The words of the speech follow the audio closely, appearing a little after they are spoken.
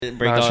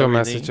She'll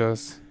message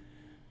us.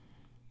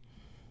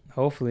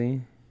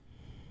 Hopefully.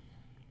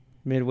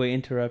 Midway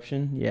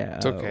interruption. Yeah,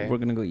 it's okay. We're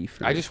gonna go eat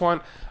food. I just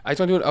want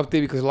to do an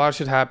update because a lot of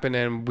shit happened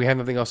and we have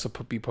nothing else to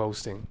be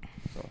posting.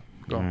 So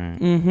go.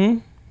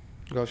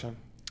 Go, Shawn.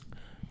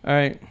 All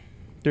right.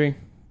 3,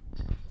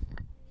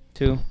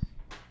 2.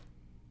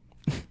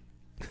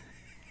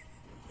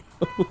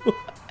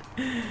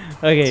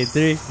 Okay,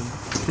 3,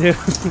 2,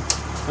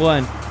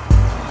 1.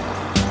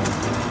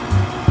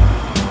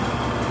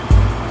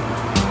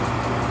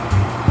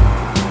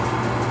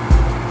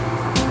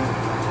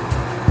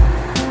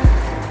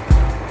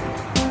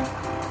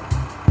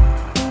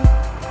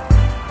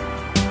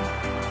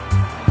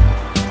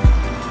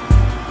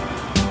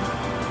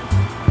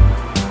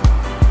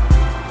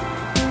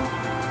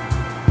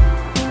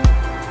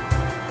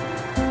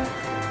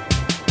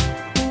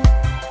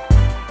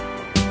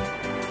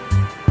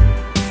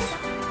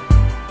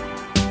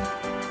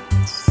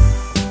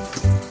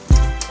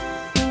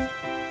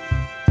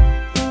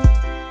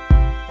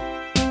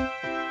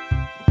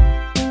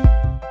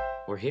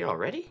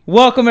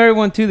 Welcome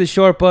everyone to the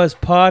Short Bus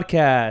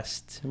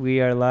Podcast.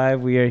 We are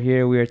live. We are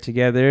here. We are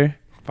together.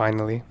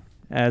 Finally.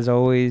 As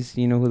always,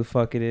 you know who the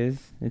fuck it is.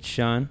 It's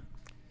Shawn.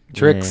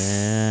 Tricks.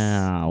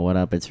 Yeah. What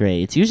up? It's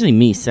Ray. It's usually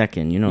me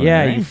second. You know.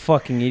 Yeah, right? You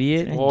fucking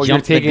idiot. Well, you're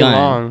taking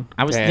long.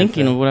 I was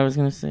thinking of what I was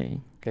gonna say.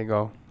 Okay,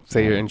 go.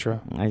 Say your intro.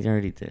 I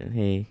already did.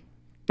 Hey.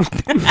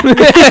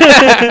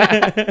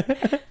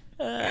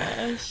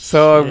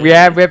 So we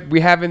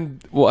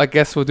haven't. Well, I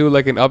guess we'll do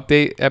like an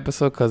update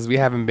episode because we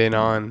haven't been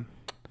on.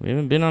 We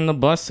haven't been on the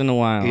bus in a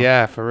while.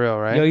 Yeah, for real,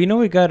 right? Yo, you know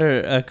we got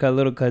our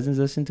little cousins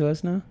listen to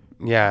us now?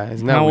 Yeah,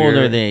 isn't that How weird?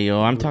 old are they,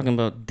 yo? I'm talking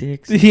about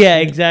dicks. Yeah,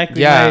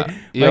 exactly. Yeah,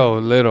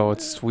 little.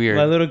 It's weird.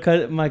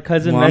 My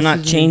cousin. Well, I'm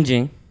not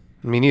changing.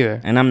 Me neither.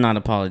 And I'm not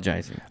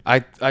apologizing. I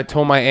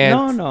told my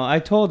aunt. No, I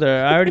told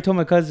her. I already told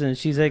my cousin.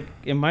 She's like,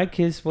 "Am my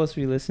kids supposed to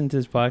be listening to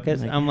this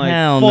podcast?" I'm like,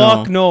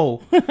 "Fuck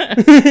no."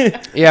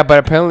 Yeah, but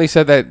apparently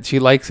said that she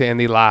likes it and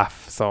they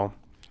laugh. So.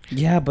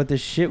 Yeah, but the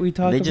shit we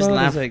talk about, they just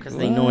laugh because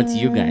they know it's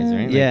you guys,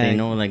 right? Yeah, like they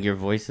know like your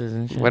voices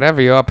and shit.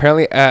 Whatever, yo.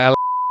 Apparently,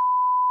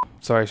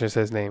 sorry, I should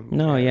say his name.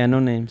 No, yeah, no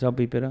names. I'll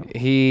beep it up.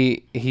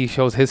 He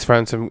shows his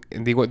friends.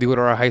 They go to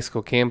our high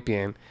school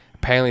camping.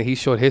 Apparently, he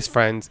showed his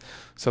friends.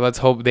 So let's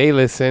hope they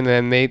listen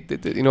and they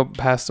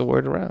pass the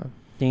word around.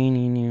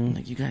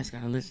 Like, you guys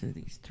gotta listen to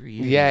these 3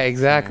 idiots. Yeah,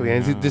 exactly.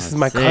 And this is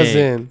my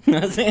cousin. I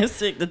was saying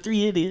sick. The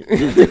 3 idiots.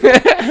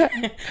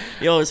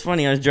 Yo, it's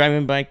funny. I was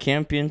driving by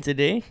Campion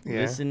today,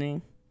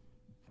 listening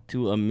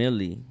to A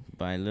Milli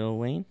by Lil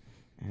Wayne,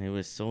 and it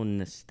was so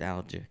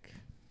nostalgic.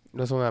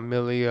 That's one, a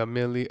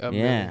Milli.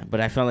 Yeah, but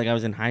I felt like I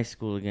was in high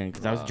school again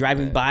because I was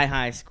driving by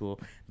high school,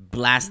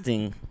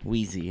 blasting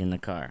Wheezy in the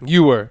car.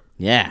 You were?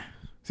 Yeah.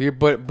 So you're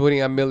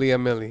booting a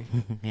Milli.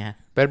 Yeah.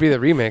 Better be the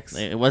remix.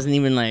 It wasn't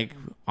even like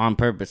on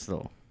purpose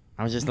though.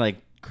 I was just like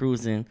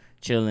cruising,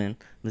 chilling,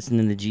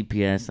 listening to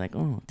GPS, like,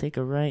 oh, take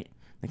a right.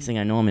 Next thing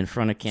I know, I'm in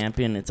front of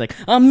Campion. It's like,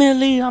 a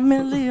Milli.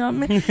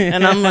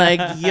 And I'm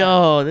like,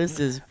 yo, this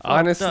is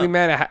honestly, up.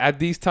 man, at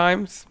these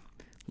times,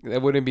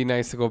 it wouldn't be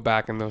nice to go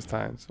back in those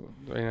times. You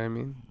know what I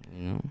mean?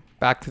 You know?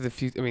 Back to the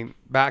future. I mean,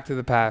 back to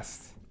the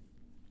past.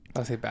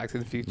 I'll say back to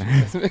the future.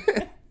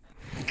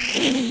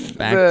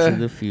 Back to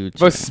the future.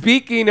 But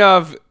speaking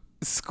of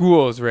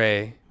schools,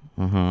 Ray.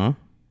 Uh-huh.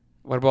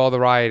 What about all the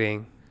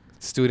rioting?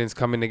 Students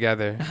coming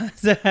together.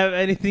 Does that have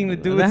anything to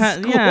do with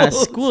school? Yeah,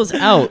 school's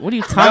out. What are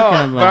you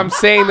talking about? But I'm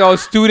saying though,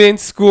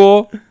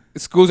 schools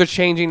are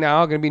changing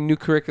now. Going to be new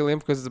curriculum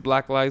because of the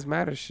Black Lives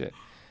Matter shit.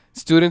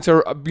 Students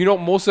are,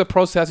 most of the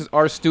protesters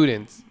are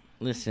students.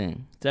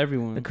 Listen, it's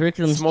everyone. The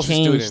curriculum's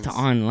changed to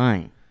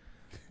online.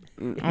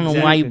 I don't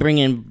know why you bring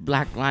in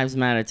Black Lives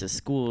Matter to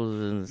schools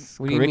and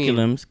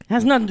curriculums. It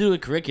has nothing to do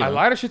with curriculum. A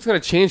lot of shit's going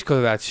to change because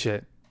of that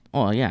shit.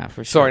 Oh, yeah,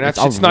 for sure. Sorry,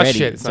 it's not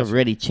shit. It's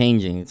already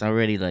changing. It's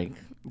already like...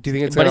 Do you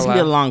think it's going to be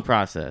a long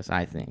process,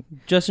 I think.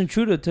 Justin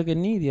Trudeau took a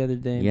knee the other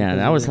day. Yeah,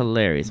 that was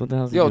hilarious. What the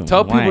hell is he doing?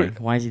 Tell people...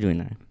 Why is he doing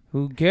that?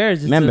 Who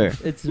cares?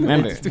 It's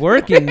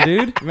working,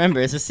 dude.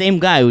 Remember, it's the same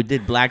guy who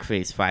did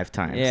blackface 5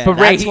 times. Yeah. But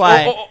that's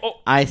why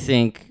I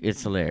think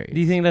it's hilarious. Do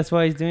you think that's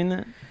why he's doing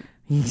that?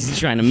 He's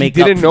trying to make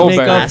up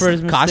for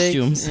his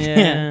costumes.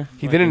 Yeah.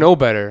 He didn't know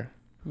better.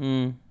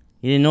 He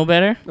didn't know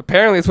better?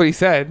 Apparently, that's what he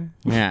said.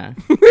 Yeah.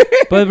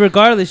 But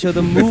regardless,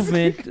 the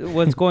movement,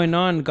 what's going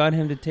on, got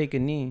him to take a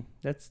knee.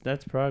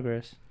 That's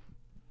progress.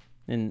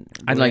 And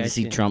I'd like to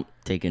see Trump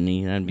take a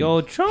knee. That'd be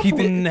Trump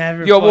will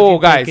never.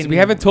 Guys, we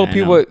haven't told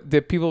people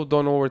that people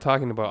don't know what we're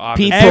talking about.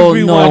 Obviously.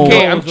 People know.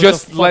 Okay, I'm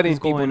just letting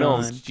people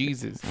know.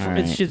 Jesus,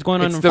 it's shit's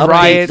going on. It's the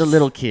riots, the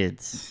little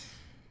kids.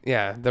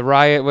 Yeah, the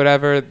riot,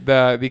 whatever.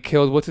 They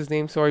killed. What's his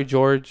name? Sorry,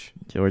 George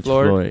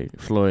Floyd.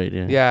 Floyd.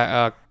 Yeah.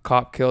 Yeah.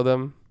 Cop killed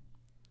him,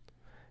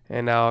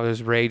 and now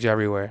there's rage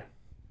everywhere.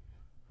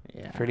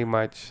 Yeah. Pretty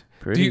much.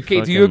 Do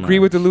you agree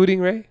with the looting,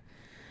 Ray?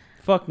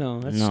 Fuck no,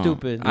 that's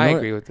stupid. I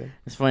agree with it.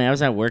 It's funny. I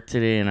was at work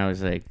today and I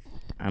was like,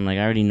 I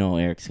already know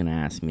Erick's gonna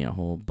ask me a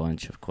whole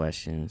bunch of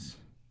questions,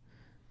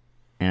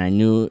 and I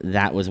knew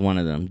that was one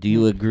of them. Do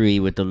you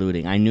agree with the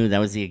looting? I knew that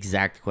was the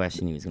exact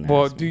question he was going to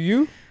Well, ask do me.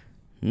 you?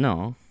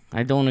 No,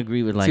 I don't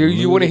agree with like. So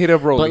you want to hit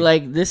up Rolly? But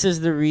like, this is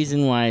the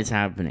reason why it's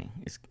happening.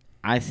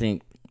 I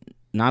think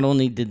not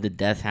only did the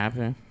death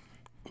happen,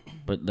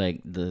 but like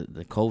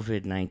the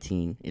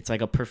COVID-19, it's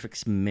like a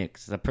perfect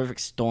mix, it's a perfect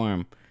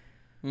storm,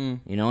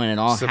 you know, and it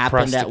all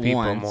happened at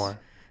once. More.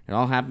 It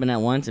all happened at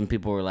once, and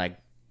people were like,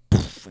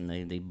 poof, and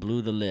they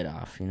blew the lid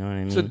off. You know what I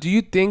mean? So do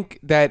you think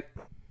that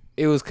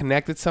it was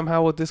connected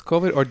somehow with this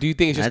COVID, or do you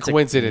think it's just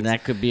coincidence?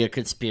 That could be a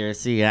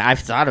conspiracy. Yeah, I've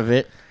thought of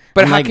it.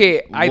 But like,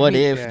 okay, what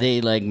if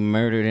they like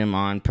murdered him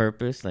on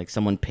purpose? Like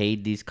someone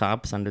paid these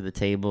cops under the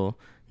table,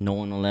 no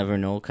one will ever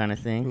know, kind of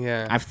thing.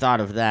 Yeah, I've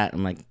thought of that.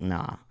 I'm like,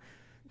 nah,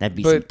 that'd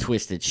be some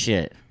twisted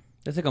shit.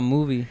 That's like a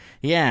movie.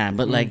 Yeah,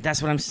 but like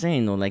that's what I'm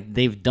saying though. Like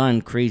they've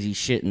done crazy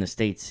shit in the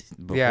States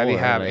before. Yeah, they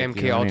have. Like,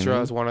 MK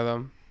Ultra is one of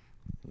them.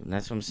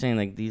 That's what I'm saying.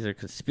 Like these are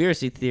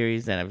conspiracy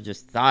theories that I've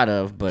just thought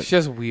of, but it's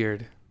just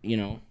weird. You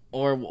know.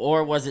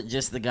 Or was it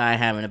just the guy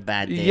having a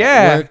bad day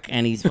at work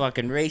and he's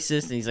fucking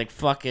racist and he's like,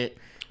 fuck it.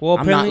 Well,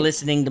 I'm not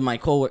listening to my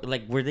coworker.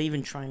 Like, were they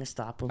even trying to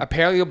stop him?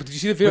 Apparently, but did you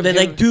see the video? Were they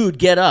like, dude,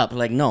 get up?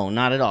 Like, no,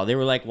 not at all. They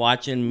were like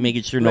watching,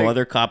 making sure no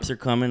other cops are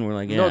coming. We're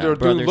like, yeah, no, they were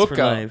doing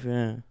lookout.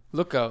 Yeah,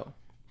 lookout,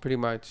 pretty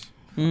much.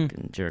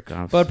 Fucking jerk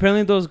offs. But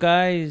apparently, those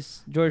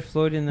guys, George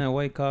Floyd and that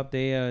white cop,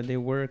 they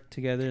worked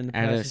together in the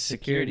past as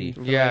security.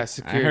 Yeah,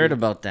 security. I heard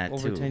about that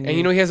over too. 10 years. And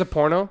you know he has a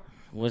porno.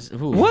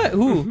 Who? What?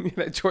 Who?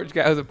 That George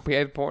guy he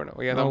had porno.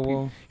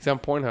 He's on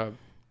Pornhub.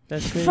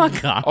 That's crazy.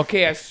 Fuck off.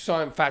 Okay, I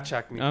saw him fact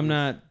check me. I'm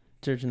not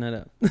searching that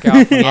up.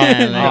 Okay,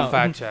 I'll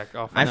fact check.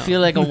 I feel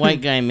like a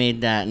white guy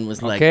made that and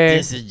was like,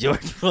 "This is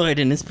George Floyd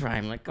in his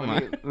prime." Like, come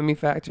on. Let me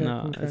fact check.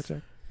 No,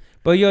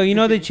 but yo, you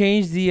know they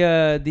changed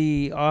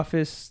the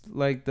office,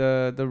 like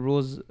the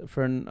rules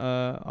for an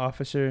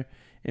officer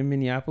in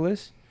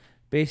Minneapolis.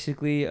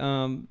 Basically,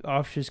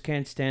 officers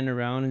can't stand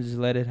around and just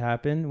let it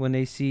happen. When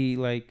they see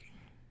like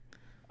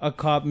a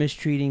cop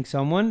mistreating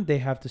someone, they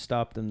have to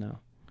stop them now.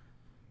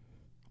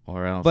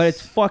 Or else. But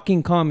it's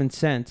fucking common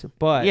sense.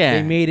 But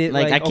they made it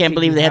like I can't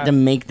believe they had to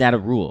make that a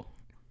rule.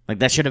 Like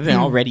that should have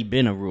already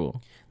been a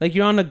rule. Like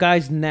you're on a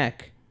guy's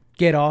neck,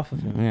 get off of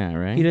him. Yeah,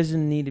 right. He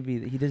doesn't need to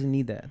be. He doesn't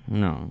need that.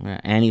 No,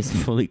 and he's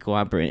fully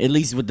cooperating. At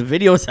least with the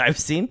videos I've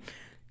seen,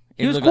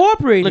 he was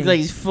cooperating. Looks like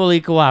he's fully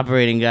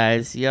cooperating,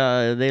 guys.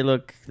 Yeah, they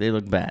look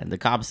bad. The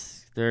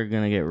cops, they're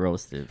gonna get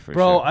roasted for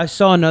Bro, sure. I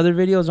saw another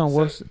videos on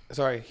Wolf.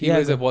 Sorry, he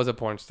was a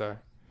porn star.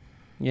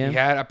 Yeah. He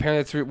had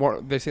apparently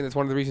they're saying that's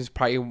one of the reasons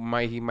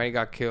probably he might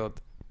got killed.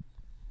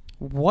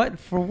 What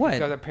for? What?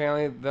 Because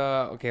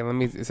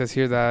apparently it says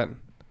here that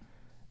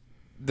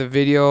the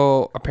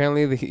video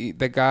apparently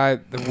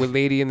the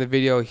lady in the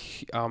video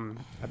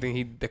I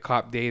think the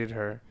cop dated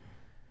her,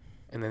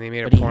 and then they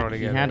made a porno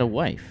together. He had a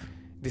wife.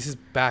 This is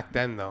back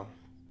then though.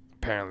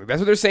 Apparently that's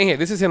what they're saying here.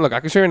 This is him. Look, I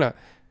can show you now.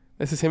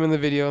 This is him in the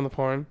video in the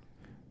porn.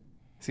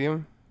 See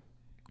him?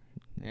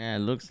 Yeah, it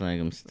looks like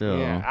him still.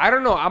 Yeah, I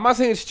don't know. I'm not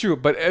saying it's true,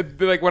 but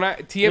like when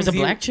TMZ. There's a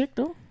black chick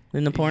though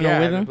in the porno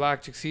with him. The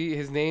black chick. See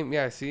his name?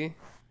 Yeah, see.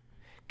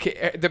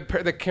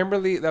 The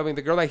Kimberly. I mean,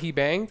 the girl that he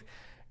banged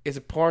is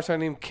a porn star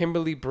named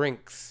Kimberly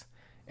Brinks,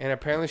 and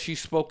apparently she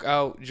spoke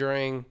out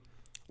during,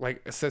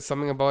 like, said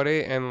something about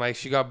it, and like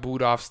she got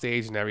booed off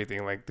stage and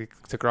everything. Like they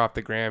took her off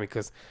the gram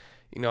because,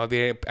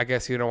 I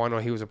guess you don't want to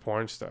know he was a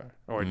porn star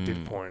or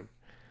did porn.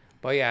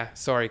 But yeah,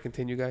 sorry.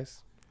 Continue,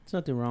 guys. There's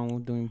nothing wrong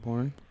with doing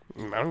porn.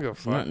 I don't give a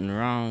fuck. Nothing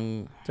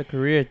wrong. It's a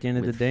career at the end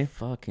of the day.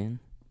 Fucking.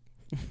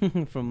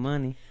 For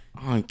money.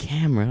 On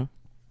camera.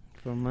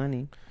 For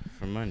money.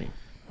 For money.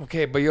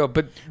 Okay, but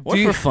or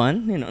for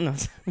fun, No.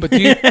 But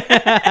do you?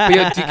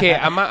 DK,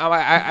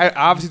 I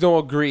obviously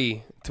don't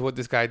agree to what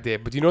this guy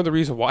did. But do you know the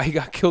reason why he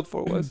got killed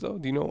for was though?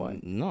 Do you know why?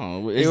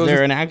 No. Is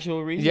there an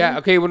actual reason? Yeah.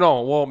 Okay. Well,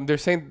 no. Well, they're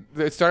saying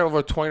it started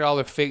with a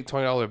 $20 fake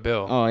 $20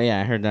 bill. Oh yeah,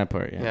 I heard that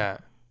part. Yeah. Yeah.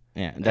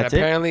 Yeah. That's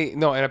apparently,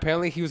 no, and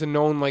apparently he was a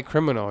known like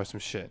criminal or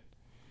some shit.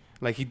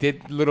 Like he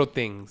did little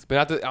things, but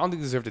I don't think he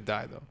deserved to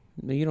die though.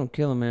 But you don't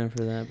kill a man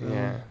for that, bro.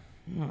 Yeah.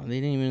 No,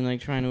 they didn't even like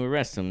trying to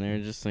arrest him. They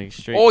were just like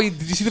straight. Oh,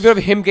 did you see the video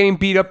of him getting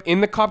beat up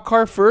in the cop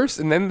car first,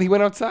 and then he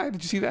went outside?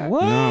 Did you see that?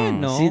 What?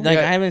 No. See, like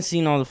I haven't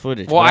seen all the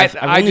footage. Well, I've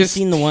only just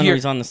seen the one where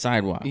he's on the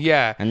sidewalk.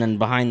 Yeah. And then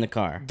behind the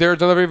car.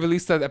 There's another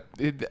release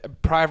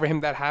that prior for him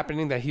that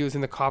happening, that he was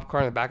in the cop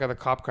car, in the back of the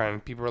cop car,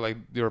 and people were like,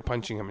 they were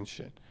punching him and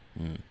shit.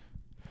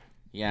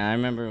 Yeah, I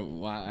remember.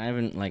 I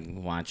haven't like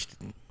watched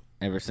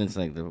ever since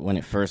like when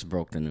it first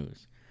broke the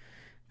news,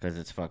 because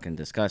it's fucking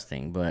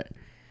disgusting. But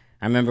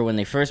I remember when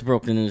they first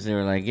broke the news, they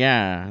were like,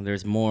 "Yeah,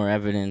 there's more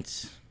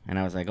evidence," and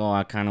I was like, "Oh,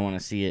 I kind of want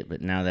to see it,"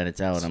 but now that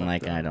it's out, I'm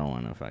like, I don't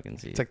want to fucking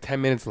see it. It's like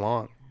 10 minutes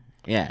long.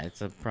 Yeah,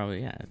 it's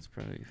probably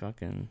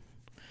fucking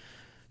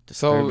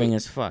disturbing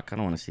as fuck. I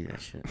don't want to see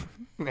that shit.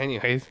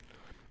 Anyways,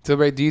 so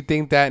Ray, do you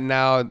think that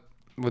now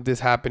with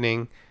this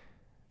happening,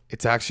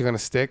 it's actually gonna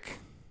stick?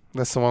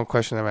 That's the one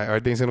question I'm at.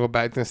 Are things gonna go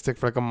back? It's gonna stick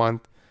for like a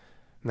month.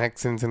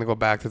 Next thing's gonna go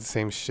back to the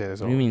same shit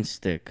as What do you mean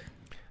stick?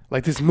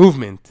 Like this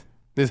movement,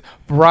 this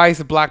rise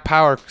of Black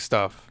Power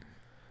stuff.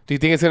 Do you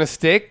think it's gonna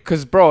stick?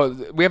 Cause bro,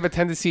 we have a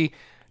tendency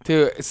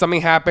to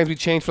something happens, we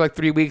change for like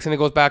 3 weeks, and it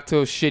goes back to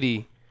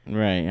shitty.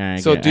 Right.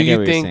 So do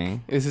you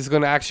think this is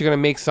actually gonna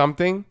make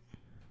something?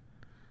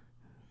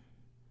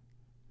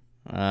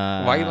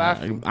 Why are you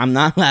laughing? I'm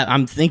not laughing.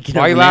 I'm thinking.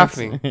 Why are you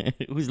laughing?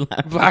 Who's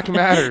laughing? Black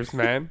matters,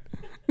 man.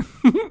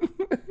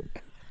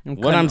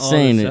 What I'm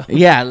saying is,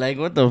 yeah, like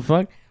what the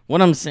fuck?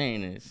 What I'm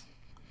saying is,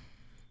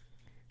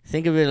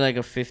 think of it like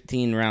a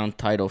 15-round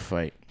title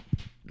fight,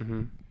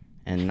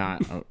 and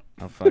not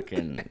a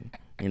fucking.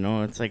 You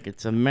know,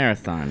 it's a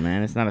marathon,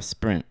 man. It's not a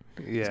sprint.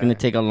 Yeah. It's gonna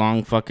take a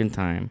long fucking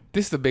time.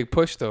 This is the big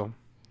push, though.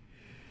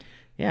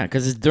 Yeah,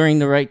 because it's during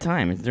the right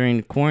time. It's during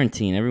the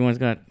quarantine.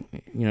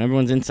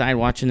 Everyone's inside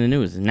watching the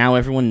news, and now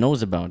everyone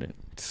knows about it.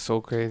 It's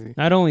so crazy.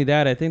 Not only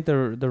that, I think the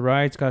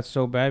riots got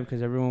so bad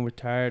because everyone was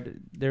tired.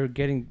 They were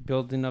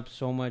building up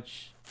so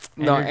much.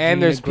 No, energy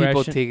and there's aggression.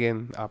 people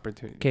taking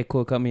opportunity. Okay,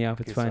 cool. Cut me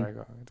off. It's fine. Sorry,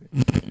 go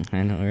ahead.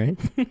 I know,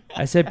 right?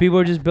 I said people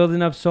are just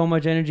building up so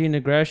much energy and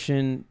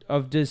aggression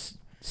of just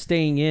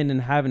staying in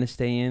and having to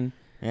stay in.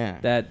 Yeah.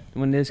 That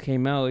when this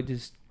came out, they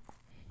just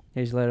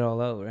let it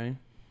all out, right?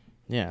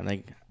 Yeah,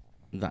 like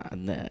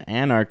the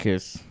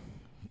anarchists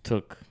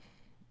took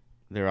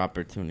their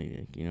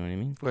opportunity. You know what I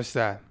mean? What's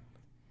that?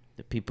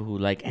 The people who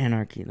like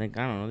anarchy, like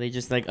I don't know, they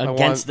just like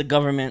against the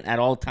government at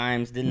all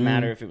times. Didn't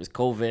matter if it was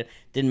COVID.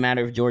 Didn't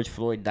matter if George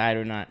Floyd died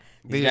or not.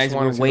 These guys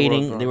were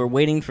waiting. They were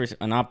waiting for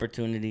an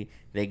opportunity.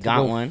 They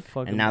got one,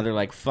 and now they're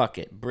like, "Fuck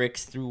it,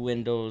 bricks through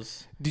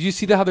windows." Did you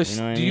see how there's?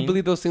 Do you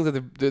believe those things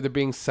that they're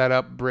being set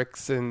up,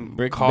 bricks and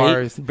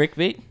cars? Brick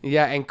bait.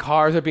 Yeah, and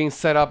cars are being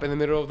set up in the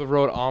middle of the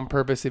road on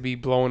purpose to be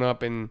blown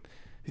up. And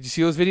did you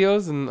see those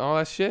videos and all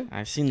that shit?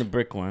 I've seen the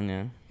brick one.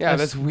 Yeah. Yeah,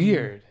 that's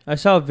weird. I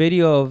saw a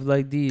video of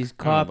like these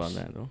cops. I don't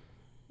know about that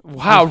though.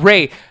 Wow,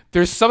 Ray,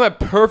 there's some that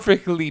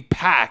perfectly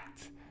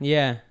packed.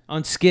 Yeah,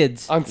 on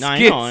skids. On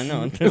skids. I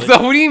know.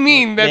 So what do you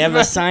mean? They have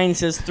a sign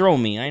says "Throw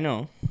me." I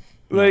know.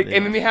 Like,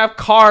 and then they have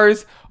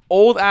cars,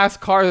 old ass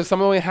cars. That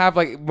some only have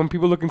like when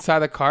people look inside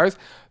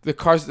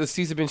the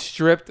seats have been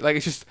stripped. Like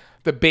it's just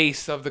the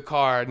base of the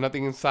car,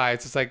 nothing inside.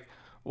 It's just like,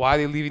 why are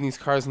they leaving these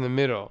cars in the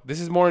middle?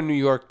 This is more in New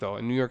York though,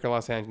 in New York and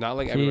Los Angeles, not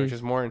like everywhere. It's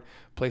just more in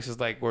places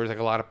like where there's like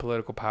a lot of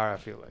political power. I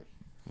feel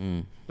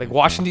like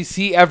Washington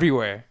D.C.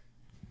 everywhere.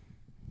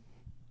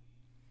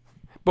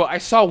 But I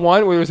saw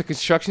one where there was a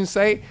construction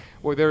site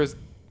where there was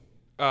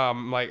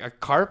like a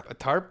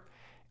tarp,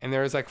 and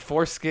there was like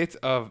 4 skids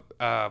of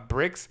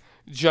bricks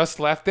just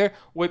left there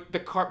with the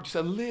tarp just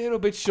a little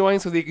bit showing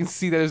so that you can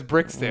see that there's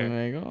bricks there.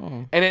 There you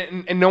go.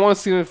 And no one's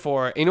seen it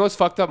before. And you know what's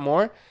fucked up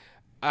more?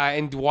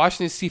 In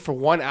Washington D.C. for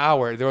 1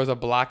 hour there was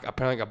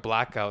apparently like a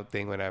blackout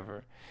thing,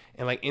 whatever.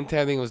 And like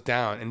entire thing was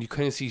down and you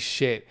couldn't see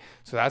shit.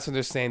 So that's what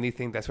they're saying. They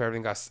think that's where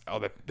everything got. All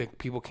the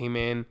people came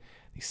in,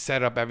 they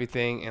set up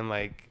everything, and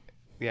like,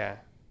 yeah.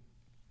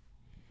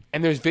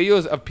 And there's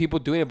videos of people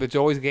doing it, but it's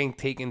always getting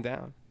taken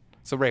down.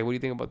 So Ray, what do you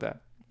think about that?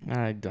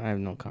 I have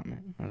no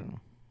comment. I don't know.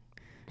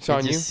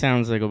 Shawn, it just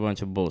sounds like a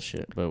bunch of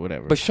bullshit, but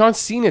whatever. But Shawn's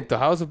seen it though.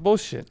 How's it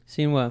bullshit?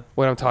 Seen what?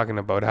 What I'm talking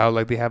about? How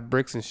like they have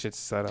bricks and shit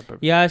set up.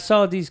 Yeah, I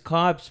saw these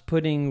cops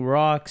putting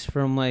rocks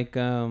from like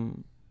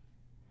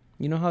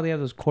you know how they have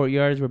those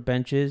courtyards with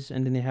benches,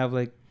 and then they have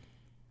like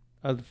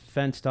a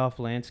fenced off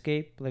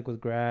landscape, like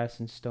with grass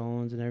and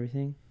stones and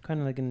everything, kind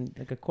of like in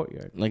like a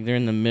courtyard. Like they're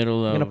in the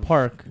middle of in a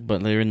park,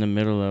 but they're in the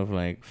middle of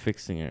like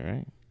fixing it,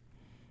 right?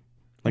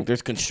 Like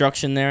there's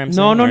construction there.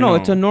 No.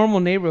 It's a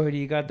normal neighborhood.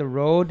 You got the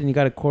road and you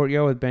got a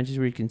courtyard with benches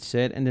where you can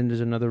sit, and then there's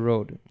another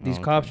road. These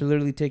cops are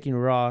literally taking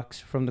rocks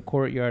from the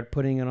courtyard,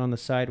 putting it on the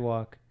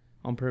sidewalk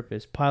on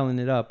purpose, piling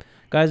it up.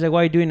 Guys like,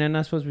 why are you doing that? I'm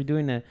not supposed to be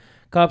doing that.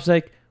 Cops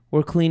like,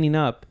 we're cleaning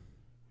up.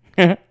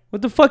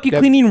 What the fuck? You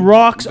cleaning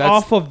rocks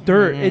off of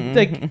dirt? It's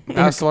like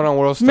that's the one on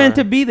World Star. Meant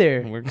to be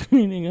there. We're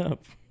cleaning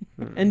up.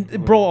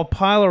 And bro, a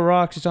pile of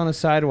rocks is on the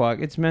sidewalk.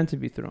 It's meant to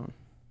be thrown.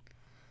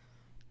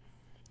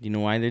 Do you know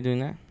why they're doing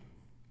that?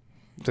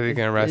 So they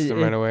can arrest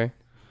them right away,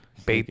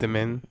 bait them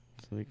in.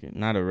 So they can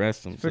not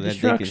arrest them, so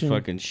that they can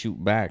fucking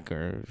shoot back,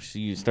 or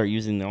you start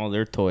using all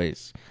their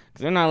toys.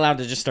 Because they're not allowed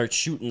to just start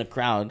shooting the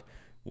crowd.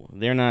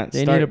 They're not.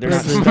 Some of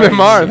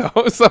them are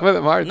though. Some of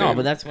them are. No,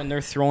 but that's when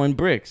they're throwing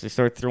bricks. They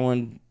start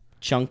throwing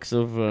chunks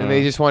of. And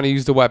they just want to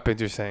use the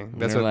weapons. You're saying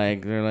that's they're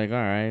like, all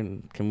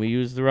right, can we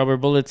use the rubber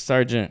bullets,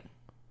 Sergeant?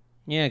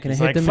 Yeah, can it's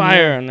I hit like them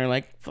fire, and they're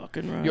like,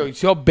 fucking run. Yo, you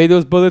see how big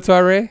those bullets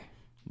are, Ray?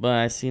 But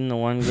I seen the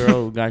one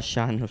girl who got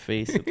shot in the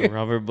face with a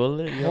rubber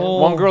bullet.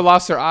 One girl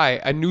lost her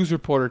eye. A news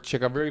reporter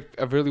chick, a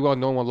really well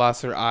known one,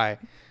 lost her eye.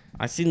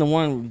 I seen the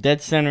one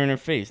dead center in her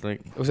face.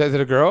 Like, was that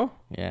a girl?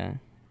 Yeah,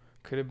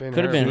 could have been.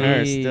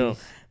 Her still.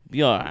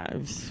 Yo,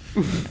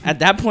 at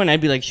that point I'd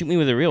be like, shoot me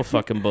with a real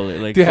fucking bullet.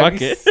 Like, dude, fuck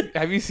it.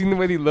 Have you seen the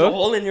way they look? A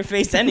hole in your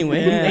face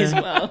anyway. Yeah. As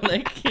well.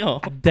 Like, yo,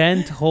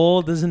 dent,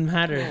 hole, doesn't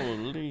matter.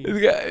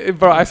 Holy.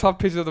 Bro, I saw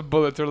pictures of the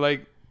bullets. They're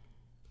like,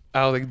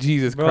 I was like,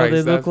 Jesus bro,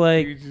 Christ. They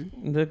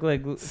look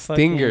like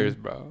stingers,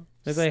 bro.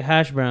 Look like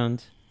hash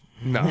browns.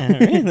 No.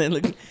 They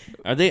look,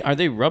 are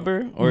they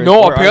rubber or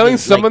no? or apparently, they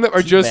some like of them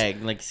are just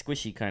like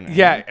squishy kind of.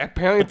 Yeah,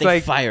 apparently but it's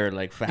like fire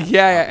like fast.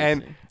 Yeah,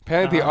 and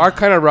Apparently they are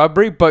kind of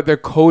rubbery, but they're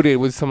coated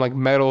with some like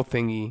metal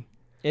thingy.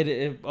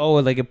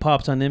 Like it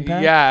pops on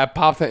impact. Yeah, it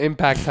pops on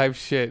impact type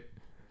shit.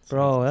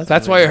 Bro,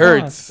 That's why it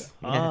hurts.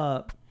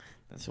 Yeah.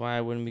 That's why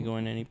I wouldn't be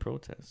going to any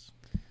protests.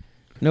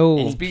 No.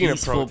 Any Speaking of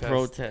peaceful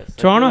protests.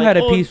 Toronto Like, had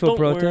a oh, peaceful don't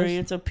protest. Worry,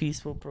 it's a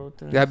peaceful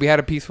protest. Yeah, we had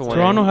a peaceful one.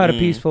 Toronto had a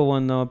peaceful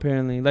one though.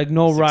 Apparently, like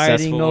no rioting,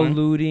 Successful no one?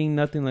 looting,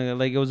 nothing like that.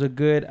 Like it was a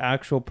good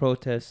actual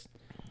protest.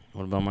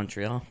 What about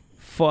Montreal?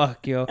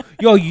 Fuck yo.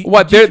 You,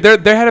 What? They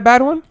had a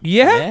bad one?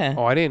 Yeah.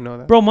 Oh, I didn't know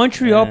that. Bro,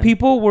 Montreal Yeah.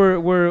 people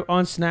were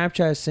on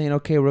Snapchat saying,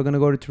 okay, we're going to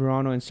go to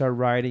Toronto and start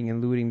rioting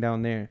and looting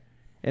down there.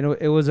 And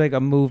it was like a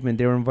movement.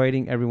 They were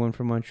inviting everyone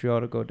from Montreal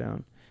to go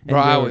down. And Bro,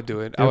 I would do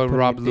it. I would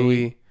rob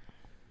Louis.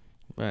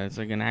 But it's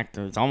like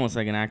it's almost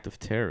like an act of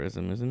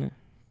terrorism, isn't it?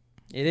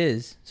 It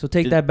is. So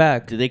take that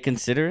back. Do they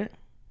consider it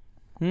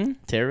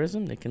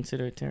terrorism? They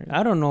consider it terrorism?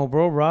 I don't know,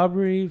 bro.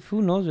 Robbery.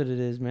 Who knows what it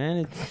is,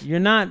 man? You're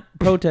not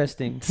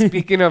protesting.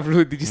 Speaking of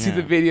Louis, did you see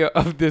the video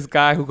of this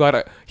guy who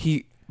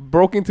he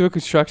broke into a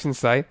construction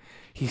site,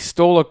 he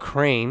stole a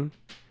crane,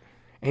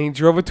 and he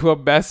drove it to a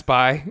Best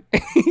Buy,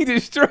 and he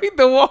destroyed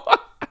the wall.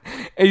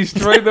 And he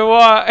destroyed the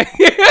wall.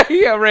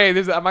 Yeah, Ray.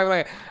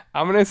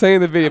 I'm gonna say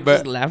in the video, I'm but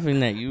just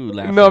laughing at you.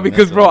 no,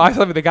 because bro, I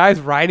saw the guy's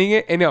riding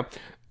it, and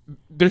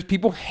there's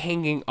people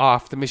hanging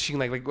off the machine,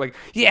 like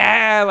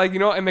yeah, like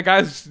and the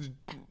guy's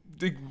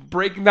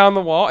breaking down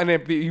the wall, and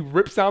then he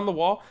rips down the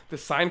wall, the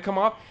sign come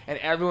off, and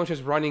everyone's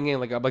just running in,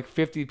 like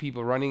 50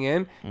 people running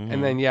in,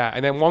 and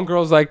then one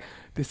girl's like,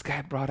 this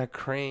guy brought a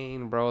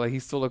crane, bro, like he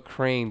stole a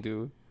crane,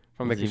 dude,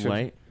 from the Is he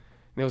white?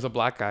 And it was a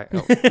black guy.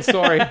 Oh,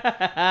 sorry,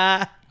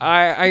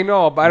 I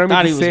know, but I don't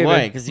thought mean he to say was white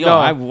that. because No.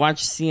 I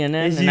watch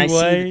CNN Is and he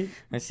white?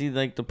 I see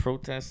like the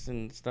protests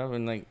and stuff,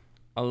 and like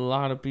a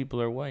lot of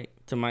people are white.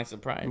 To my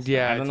surprise,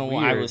 Yeah, I don't know it's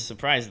why. I weird. was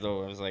surprised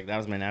though. I was like, that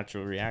was my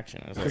natural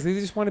reaction. I was Because like, they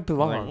just want to I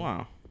was belong. like,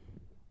 wow.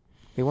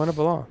 They want to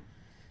belong.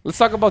 Let's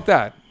talk about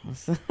that.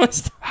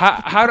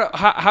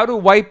 How do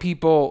white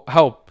people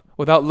help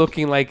without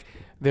looking like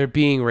they're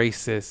being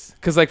racist?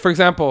 Because, like, for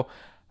example,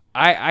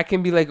 I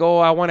can be like, oh,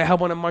 I want to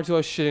help on a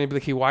Montreal shit, and be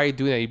like, hey, why are you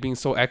doing that? You're being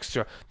so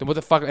extra. Then what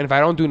the fuck? And if I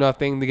don't do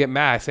nothing, they get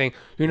mad, saying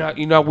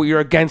you're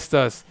against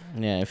us.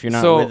 Yeah, if you're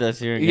not with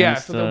us, you're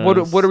against so then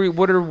us.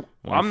 what are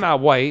I'm not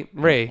white,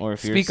 Ray. Or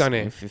if speak on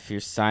it. If you're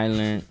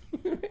silent,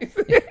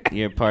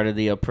 you're part of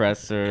the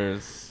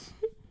oppressors.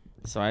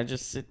 So I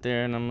just sit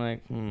there and I'm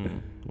like,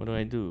 what do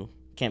I do?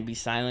 Can't be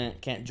silent.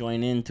 Can't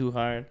join in too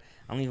hard.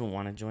 I don't even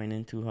want to join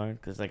in too hard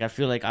because like I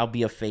feel like I'll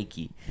be a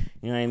fakie.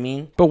 You know what I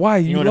mean? But why?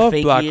 You know what a love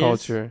fakie black is?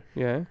 culture,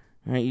 yeah.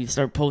 Right? You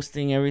start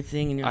posting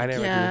everything and you're I like,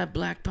 never yeah, do.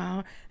 black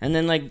power. And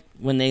then like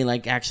when they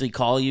like actually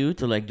call you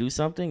to like do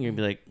something, you'll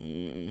be like,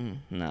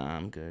 nah,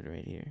 I'm good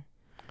right here.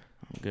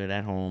 I'm good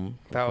at home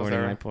That was recording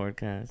our- my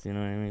podcast. You know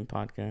what I mean?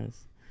 Podcast.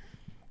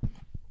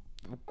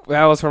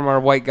 That was from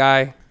our white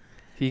guy.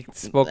 He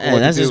spoke. Hey,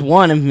 that's just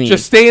one of me.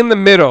 Just stay in the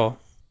middle.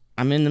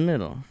 I'm in the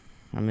middle.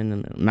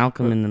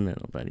 Malcolm in the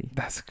middle, buddy.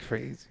 That's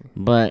crazy.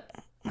 But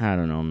I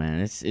don't know, man.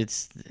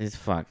 It's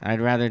fucked.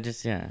 I'd rather just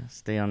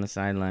stay on the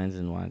sidelines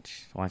and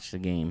watch the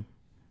game.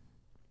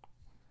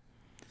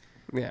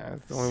 Yeah,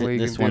 it's the only Sit way you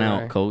this can one do it,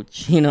 out, right?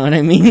 coach. You know what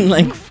I mean?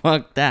 Like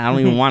fuck that. I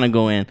don't even want to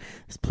go in.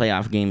 This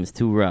playoff game is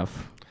too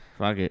rough.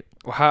 Fuck it.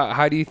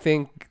 How do you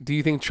think? Do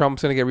you think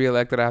Trump's gonna get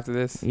reelected after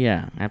this?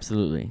 Yeah,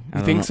 absolutely. I You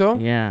don't think know. so?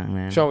 Yeah,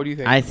 man. Shawn, what do you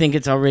think? I think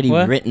it's already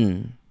What?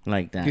 written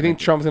like that. Do you think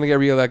Trump's gonna get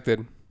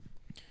reelected?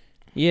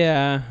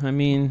 Yeah, I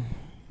mean,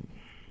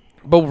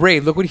 But Ray,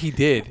 look what he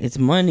did. It's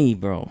money,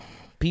 bro.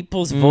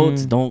 People's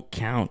votes don't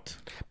count.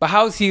 But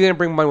how is he gonna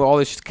bring money with all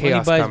this money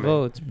chaos buys coming?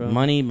 votes, bro.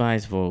 Money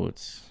buys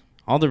votes.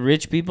 All the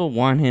rich people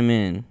want him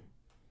in,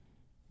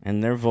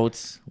 and their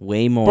votes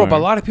way more. Bro, but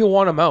a lot of people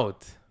want him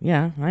out.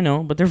 Yeah, I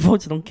know, but their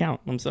votes don't count.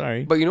 I'm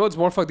sorry. But you know what's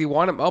more fucked? They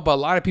want him out, but a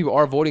lot of people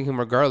are voting him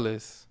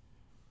regardless.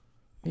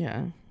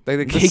 Yeah. Like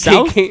the The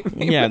South,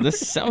 KKK. yeah, the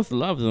South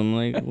loves him.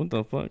 Like, what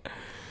the fuck?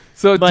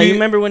 So But do you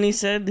remember when he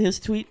said his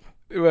tweet?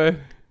 What?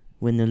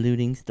 When the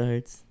looting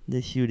starts,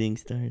 the shooting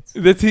starts.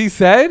 That's what he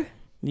said?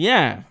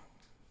 Yeah.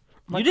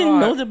 My You didn't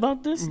God. know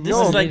about this? This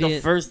No. is like the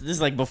Idiot. first. This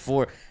is like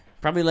before,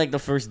 probably like the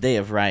first day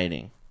of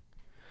rioting.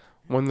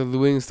 When the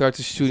looting starts,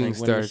 the It's shooting like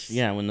when the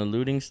starts. when the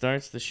looting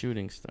starts, the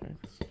shooting starts.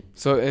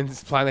 So and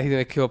it's planned that he's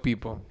gonna kill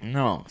people.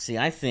 No, see,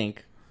 I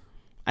think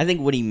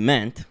what he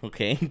meant,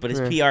 okay, but his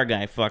PR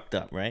guy fucked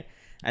up, right?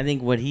 I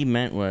think what he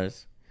meant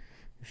was,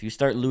 if you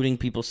start looting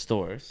people's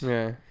stores,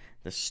 Yeah.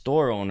 the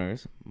store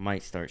owners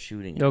might start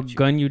shooting. They'll at you,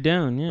 gun you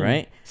down, yeah.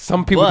 right?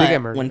 Some people But did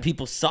get murdered. when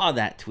people saw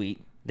that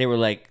tweet, they were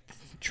like,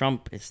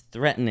 Trump is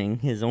threatening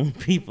his own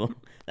people.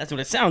 That's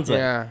what it sounds like.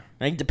 Yeah.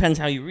 Like, depends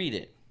how you read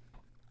it.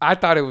 I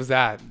thought it was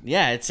that.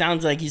 Yeah, it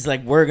sounds like he's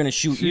like, we're gonna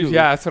shoot you.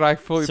 Yeah, that's what I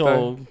fully So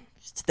thought.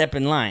 step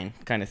in line,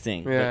 kind of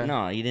thing. Yeah. But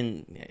no, he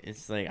didn't.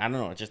 It's like, I don't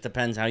know. It just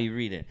depends how you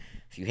read it.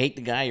 If you hate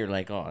the guy, you're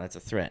like, oh, that's a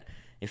threat.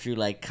 If you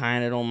like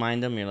kind of don't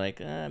mind him, you're like,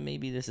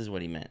 maybe this is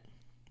what he meant.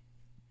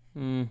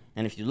 And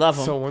if you love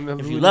him, So when the if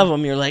you looting- love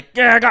him, you're like,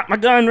 yeah, I got my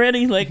gun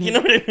ready. Like, you know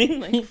what I mean?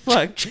 Like,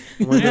 fuck.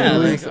 Yeah,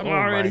 looting- like, I'm oh my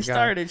already God.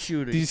 started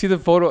shooting. Did you see the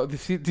photo?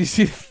 Did you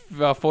see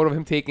the photo of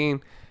him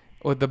taking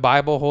with the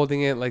Bible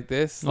holding it like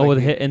this. Oh,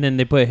 like and then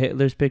they put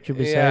Hitler's picture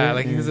beside it. Yeah,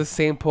 like he's the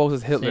same pose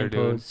as Hitler, same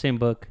dude. pose, same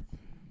book.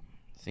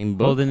 Same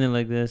book. Holding it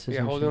like this. Or Yeah,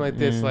 some holding shit. like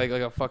this, like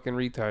a fucking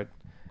retard.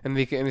 And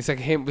it's like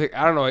him. Like,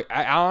 I don't know.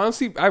 I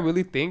honestly, I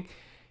really think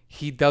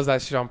he does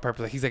that shit on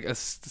purpose. Like he's like a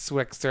stir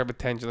up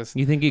attention.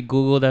 You think he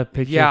Googled that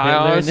picture? Yeah, of Hitler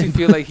I honestly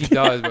feel like he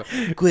does. Bro.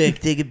 Quick,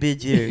 take a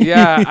picture.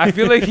 Yeah, I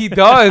feel like he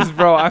does,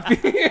 bro. I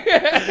feel.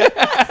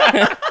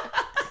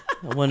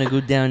 I want to go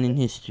down in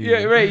history.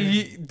 Yeah, right.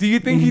 Do you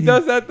think he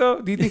does that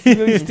though? Do you think he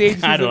really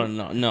stages? I don't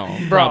know. No,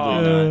 bro.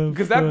 probably not.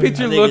 Because that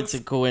picture I think looks.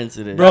 it's a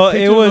coincidence. Bro, that it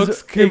picture was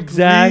looks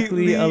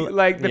exactly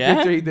like the Yeah?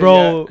 picture he did.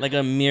 Bro. Like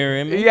a mirror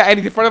Yeah. image. Yeah, and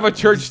he's in front of a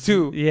church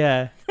too.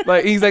 Yeah.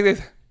 Like he's like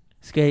this.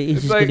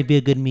 It's just like- gonna be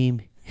a good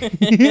meme.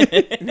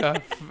 Yeah,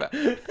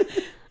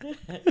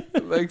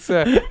 like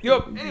so. Yo,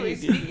 anyway,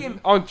 speaking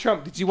on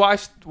Trump, did you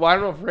watch? Well, I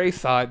don't know if Ray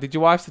saw it. Did you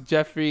watch the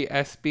Jeffrey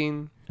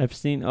Epstein?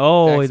 Epstein.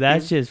 Oh, Epstein?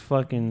 that's just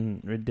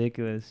fucking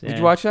ridiculous. Did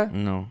you watch that?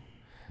 No.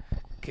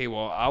 Okay,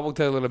 well, I will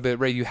tell you a little bit.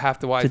 Ray, you have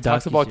to watch. It's It a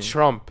talks about docu-series.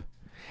 Trump,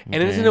 and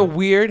Okay. isn't it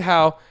weird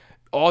how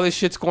all this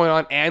shit's going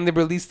on, and they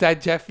released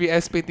that Jeffrey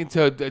Epstein thing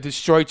to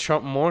destroy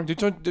Trump more?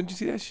 Did you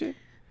see that shit?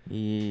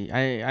 Yeah,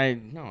 I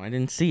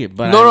didn't see it,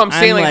 but No, I'm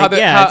saying, like, how the-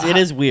 yeah, how- it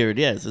is weird.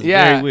 Yes, it's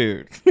Yeah. very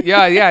weird.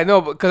 yeah,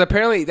 no, because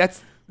apparently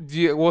that's.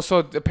 Well, so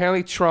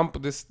apparently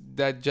Trump,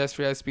 that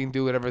Jeffrey Epstein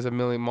dude, whatever, is a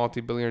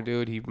multi-billionaire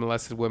dude. He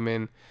molested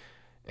women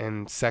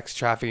and sex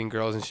trafficking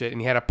girls and shit, and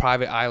he had a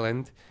private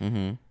island.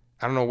 Mm-hmm.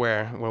 I don't know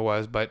where it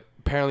was, but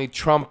apparently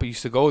Trump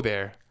used to go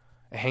there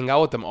and hang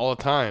out with them all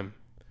the time.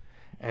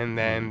 And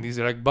then these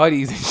are like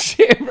buddies and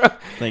shit, bro.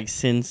 Like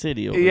Sin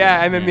City. Over Yeah,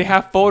 there. and then they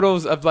have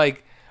photos of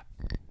like.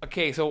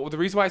 Okay, so the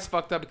reason why it's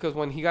fucked up because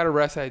when he got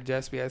arrested at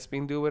Jeffrey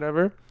Epstein dude,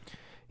 whatever.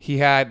 He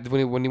had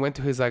when he went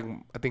to his like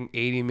I think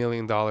 $80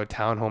 million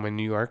townhome in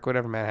New York,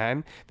 whatever,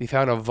 Manhattan. They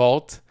found a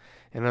vault,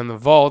 and on the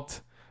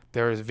vault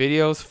there was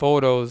videos,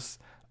 photos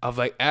of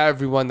like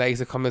everyone that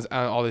used to come on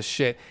all this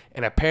shit.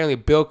 And apparently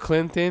Bill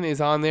Clinton is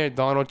on there,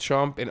 Donald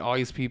Trump, and all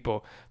these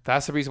people.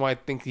 That's the reason why I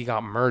think he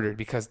got murdered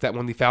because that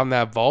when they found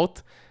that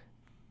vault,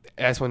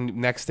 that's when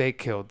next day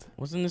killed.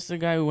 Wasn't this the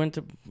guy who went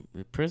to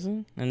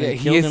prison and Yeah, then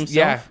he killed is. himself?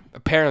 Yeah,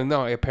 apparently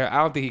no. I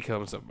don't think he killed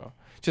himself, bro.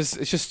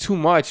 It's just too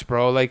much,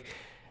 bro. Like.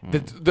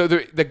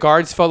 The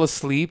guards fell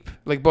asleep.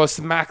 Like, bro,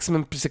 it's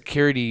maximum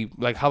security.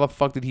 Like, how the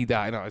fuck did he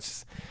die? No,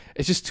 it's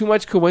just too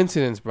much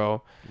coincidence,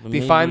 bro. But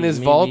They find this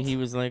vault. He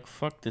was like,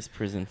 "Fuck this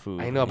prison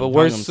food." I know, and but hung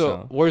where's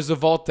himself. the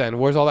vault then?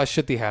 Where's all that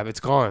shit they have? It's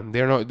gone.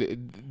 They're no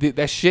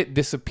that shit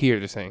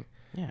disappeared. They're saying.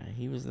 Yeah,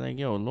 he was like,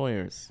 "Yo,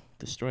 lawyers,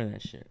 destroy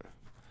that shit."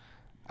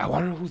 I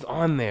wonder who's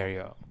on there,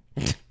 yo.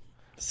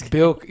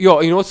 Bill, yo,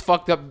 you know what's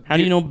fucked up? How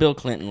do you know Bill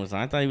Clinton was on?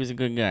 I thought he was a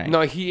good guy.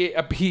 No,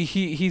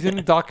 he's in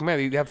the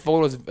documentary. They have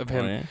photos of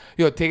him. Oh, yeah?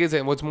 Yo, take it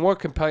in. What's more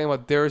compelling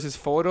about there is this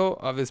photo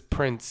of his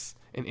prince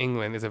in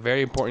England. It's a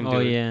very important dude. Oh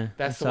yeah,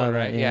 That's I the saw one, that.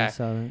 right? Yeah, Yeah. I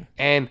saw that.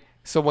 And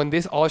so when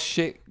this all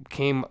shit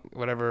came,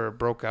 whatever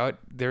broke out,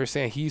 they were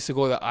saying he used to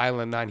go to the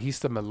island and he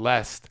used to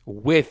molest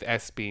with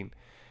Epstein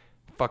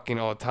fucking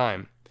all the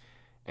time.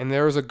 And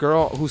there was a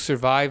girl who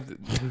survived.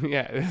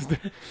 Yeah.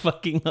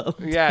 Fucking up.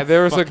 Yeah,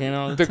 there was Fucking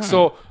all the time.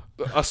 so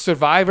a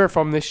survivor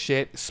from this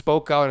shit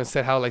spoke out and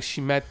said how like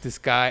she met this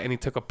guy and he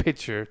took a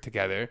picture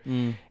together.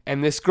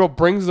 And this girl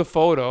brings the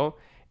photo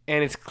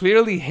and it's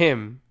clearly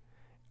him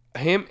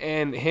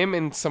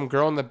and some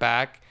girl in the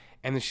back.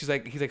 And then he's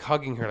like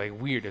hugging her like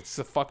weird. It's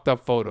a fucked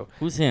up photo.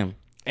 Who's him?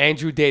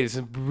 Andrew Tate is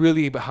a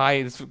really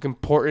high, this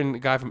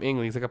important guy from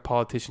England. He's like a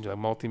politician, like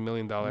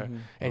multi-million-dollar,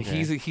 and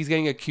Okay. he's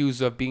getting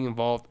accused of being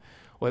involved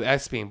with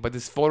Epstein. But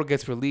this photo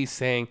gets released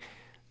saying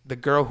the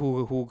girl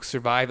who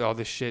survived all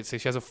this shit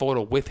says she has a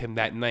photo with him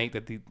that night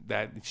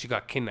that she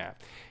got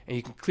kidnapped, and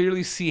you can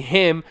clearly see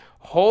him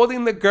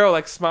holding the girl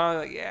like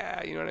smiling like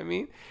yeah, you know what I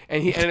mean.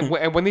 And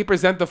and when they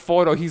present the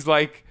photo, he's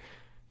like,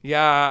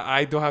 yeah,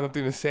 I don't have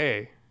nothing to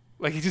say.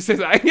 Like, he just says,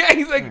 yeah,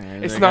 he's like,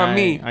 it's not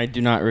me. I do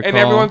not recall. And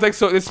everyone's like,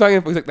 so it's not,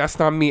 he's like, that's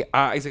not me.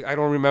 He's like, I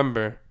don't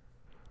remember.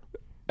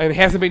 And it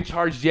hasn't been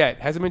charged yet.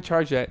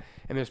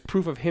 And there's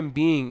proof of him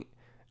being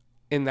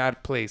in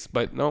that place.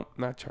 But no,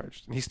 not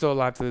charged. He's still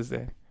alive to this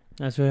day.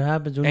 That's what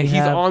happens when And you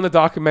he's have... on the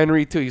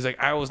documentary too. He's like,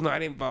 I was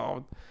not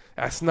involved.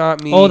 That's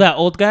not me. Oh, that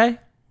old guy?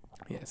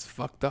 Yeah, it's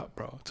fucked up,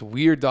 bro. It's a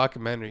weird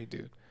documentary,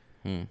 dude.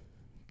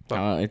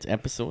 It's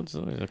episodes.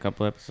 So there's a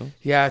couple episodes.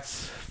 Yeah,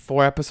 it's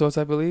 4 episodes,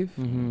 I believe.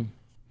 Mm-hmm.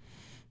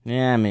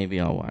 Yeah, maybe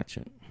I'll watch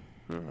it.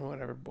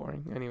 Whatever,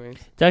 boring. Anyways.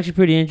 It's actually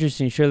pretty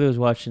interesting. Shirley was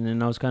watching it,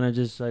 and I was kind of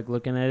just like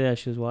looking at it as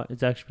she was watching.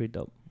 It's actually pretty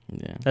dope.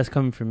 Yeah, That's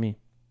coming from me.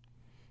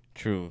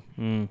 true.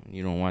 Mm.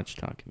 You don't watch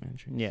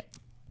documentaries. Yeah.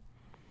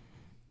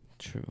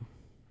 True.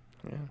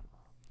 Yeah.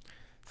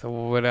 So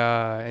what?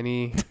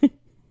 Any?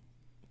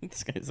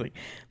 This guy's like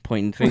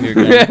pointing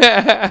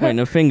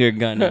a finger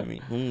gun at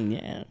me.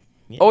 Yeah.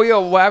 Oh,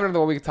 yo, what happened to the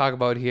one we can talk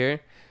about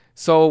here?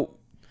 So,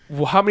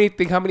 how many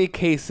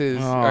cases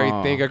are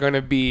you think are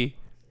gonna be?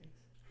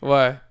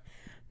 What?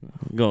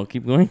 Go,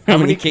 keep going. How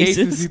many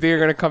cases do you think are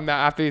gonna come down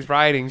after these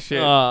rioting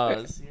shit?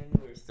 Oh, see, I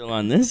knew we were still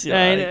on this.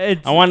 Yeah,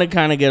 I want to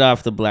kind of get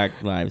off the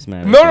Black Lives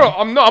Matter. No,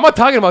 I'm not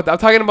talking about that. I'm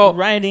talking about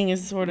rioting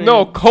is sort of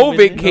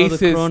COVID cases.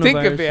 Think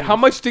coronavirus of it. How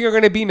much think are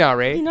going to be now, Did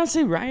Ray? you not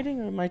say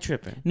rioting, or am I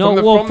tripping? No,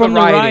 from the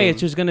rioting.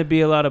 riots, there's gonna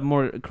be a lot of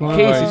more coronavirus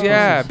Cases,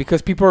 yeah,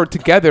 because people are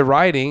together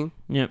rioting.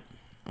 Yep.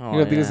 Oh, You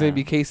don't think there's going to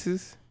be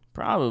cases?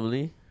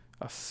 Probably.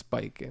 A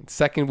spike and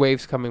second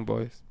wave's coming,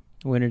 boys.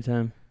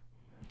 Wintertime.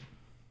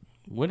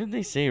 What did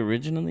they say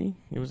originally?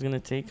 It was gonna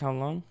take how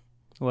long?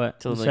 What?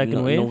 Till The like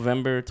second wave?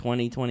 November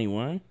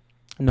 2021,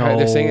 No.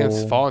 They're saying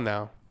it's fall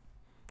now.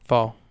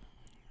 Fall.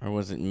 or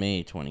was it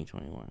May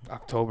 2021?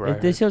 October. I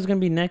They heard. said it was gonna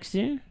be next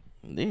year.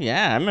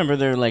 Yeah, I remember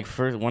they're like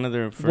one of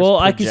their first. Well,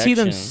 I can see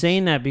them projections.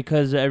 saying that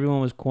because everyone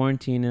was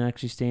quarantined and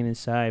actually staying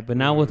inside. But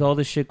now with all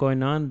this shit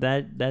going on,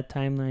 that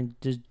timeline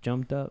just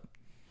jumped up.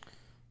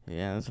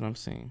 Yeah, that's what I'm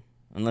saying.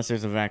 Unless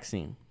there's a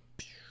vaccine.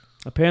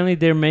 Apparently,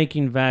 they're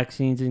making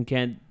vaccines in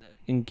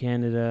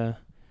Canada.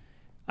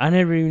 I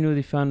never even knew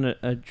they found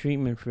a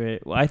treatment for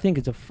it. Well, I think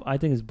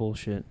it's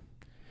bullshit.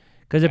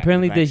 Because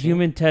apparently the Vaccine?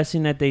 human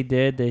testing that they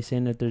did, they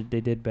saying that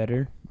they did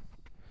better.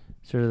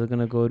 So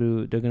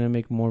they're gonna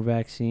make more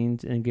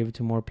vaccines and give it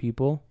to more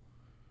people.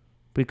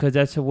 Because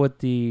that's what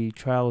the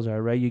trials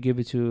are, right? You give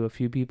it to a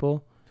few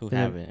people. Who Then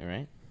have it,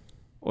 right?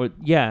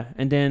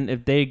 And then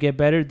if they get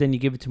better, then you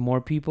give it to more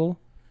people.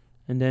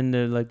 And then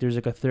there's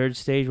like a third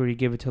stage where you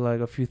give it to like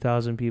a few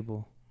thousand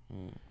people.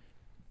 Mm.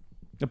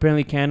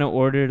 Apparently, Canada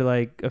ordered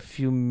like a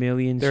few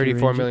million. 34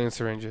 syringes. million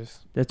syringes.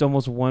 That's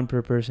almost one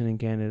per person in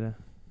Canada.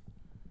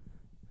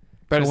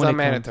 But So it's when not it comes-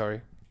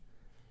 mandatory.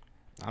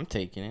 I'm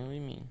taking it. What do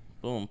you mean?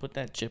 Boom, put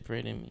that chip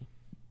right in me.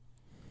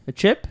 A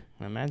chip?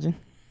 Imagine.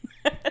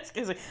 This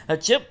guy's like, a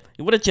chip?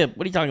 What a chip?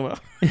 What are you talking about?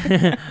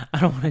 I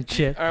don't want a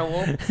chip. All right,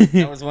 well,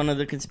 That was one of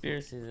the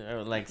conspiracies,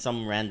 or like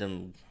some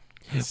random.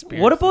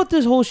 What about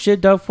this whole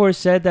shit Doug Ford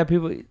said that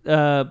people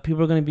are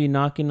going to be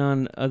knocking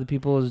on other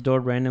people's door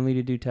randomly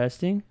to do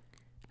testing?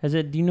 Do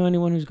you know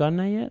anyone who's gotten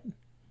that yet?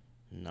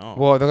 No.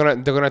 well, they're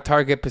gonna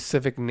target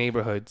specific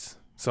neighborhoods.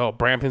 So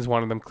Brampton's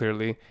one of them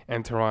clearly,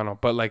 and Toronto.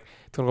 But like,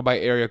 it's gonna go by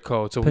area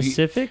code. So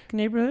Pacific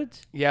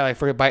neighborhoods?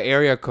 by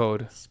area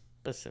code.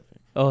 Specific.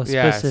 Oh,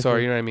 Yeah, specific.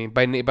 sorry, you know what I mean.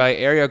 By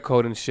area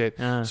code and shit.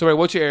 Ah. So wait,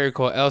 what's your area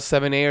code?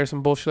 L7A or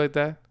some bullshit like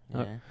that?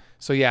 Yeah.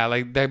 So yeah,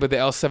 like that, but the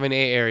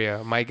L7A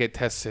area might get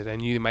tested,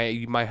 and you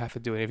might have to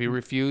do it. If you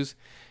refuse,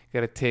 you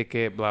got a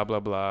ticket, blah blah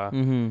blah.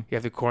 Mm-hmm. You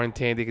have to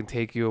quarantine. They can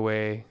take you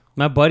away.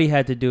 My buddy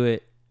had to do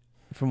it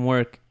from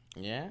work.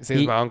 Yeah. Same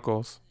as my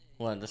uncle's.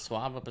 What, the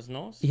swab up his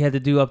nose? He had to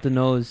do up the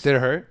nose. Did it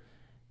hurt?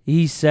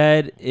 He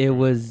said it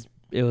was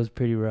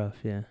pretty rough,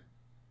 yeah.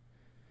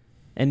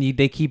 And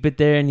they keep it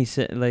there, and he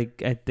said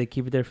they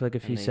keep it there for like a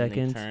few they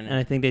seconds, turn it. and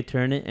I think they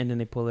turn it and then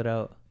they pull it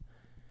out.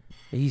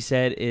 He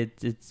said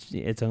it's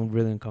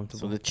really uncomfortable.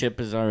 So the chip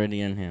is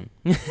already in him.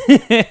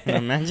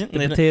 Imagine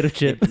The potato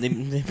chip.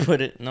 They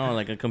put it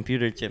like a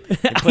computer chip.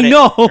 They I put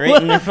know. it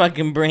right in their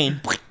fucking brain.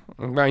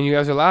 Man, you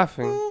guys are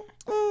laughing.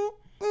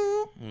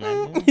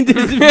 Imagine.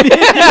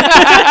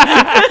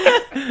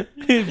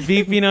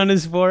 Beeping on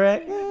his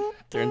forehead.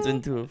 Turns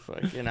into a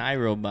fucking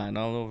iRobot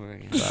all over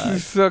again.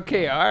 It's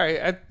okay. All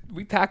right,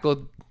 we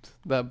tackled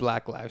the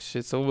Black Lives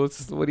shit. So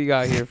what do you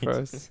got here for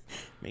us?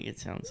 Make it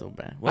sound so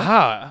bad. What?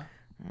 Ah,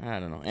 I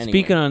don't know. Anyway.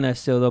 Speaking on that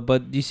still though,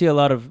 but you see a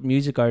lot of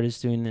music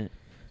artists doing it.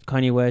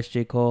 Kanye West,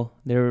 J. Cole,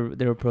 they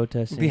were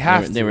protesting. They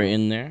have to. They were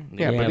in there.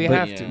 Yeah, but Yeah, they but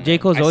have to. J.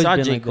 Cole's I always saw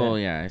been J. like Cole.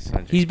 that. Yeah, I saw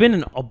J. He's been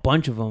in a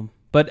bunch of them,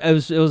 but it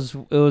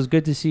was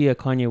good to see a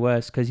Kanye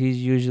West because he's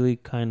usually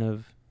kind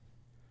of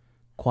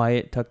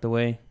quiet, tucked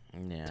away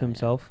Yeah, to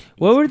himself. yeah.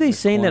 What were they The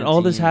saying that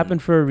all this quarantine.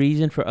 happened for a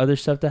reason for other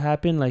stuff to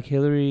happen? Like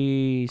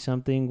Hillary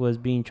something was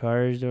being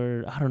charged,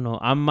 or I don't know.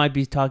 I might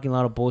be talking a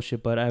lot of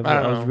bullshit, but I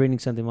was know. reading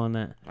something on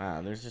that.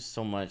 Wow, there's just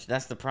so much.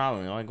 That's the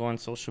problem. I go on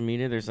social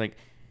media. There's like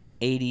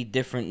 80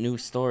 different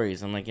news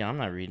stories. I'm like, yeah, I'm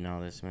not reading all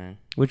this, man.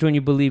 Which one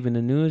you believe in,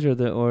 the news or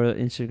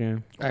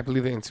Instagram? I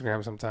believe the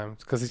Instagram sometimes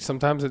because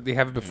sometimes they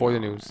have it before the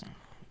news.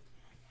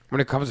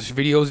 When it comes to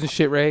videos and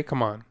shit, Ray,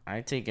 come on.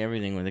 I take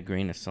everything with a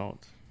grain of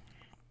salt.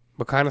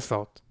 What kind of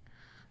salt?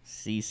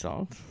 Sea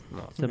salt.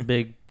 No. It's a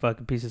big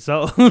fucking piece of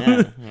salt.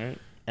 Yeah, right?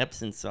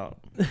 Epsom salt.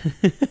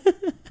 It's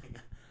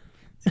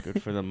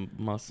good for the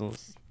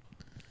muscles.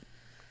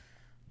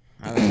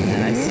 I don't know,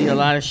 man. I see a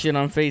lot of shit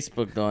on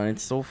Facebook though, and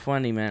it's so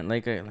funny, man.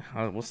 Like,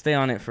 we'll stay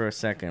on it for a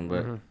second,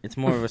 but it's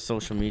more of a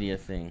social media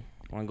thing.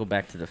 I want to go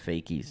back to the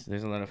fakies.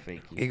 There's a lot of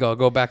fakies. You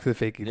go back to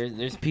the fakies.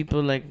 There's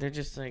people like they're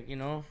just like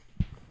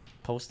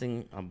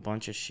posting a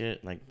bunch of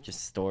shit, like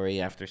just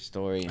story after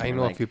story. I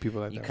know a few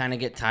people like You that. kind of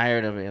get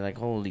tired of it. Like,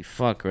 holy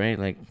fuck, right?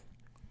 Like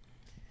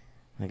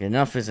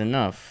enough is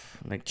enough.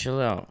 Like,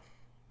 chill out.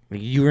 Like,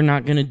 you're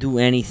not gonna do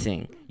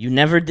anything. You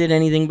never did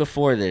anything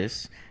before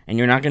this, and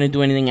you're not gonna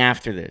do anything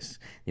after this.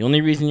 The only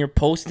reason you're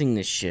posting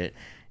this shit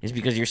is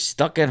because you're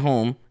stuck at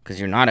home because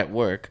you're not at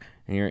work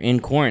and you're in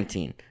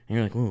quarantine. And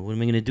you're like, oh, what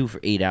am I gonna do for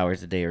 8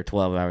 hours a day or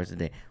 12 hours a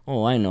day?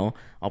 Oh, I know.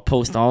 I'll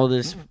post all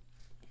this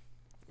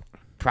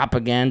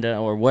propaganda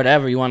or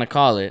whatever you want to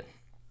call it.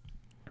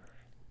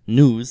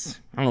 news.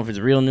 I don't know if it's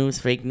real news,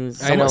 fake news.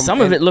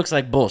 Some of it looks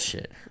like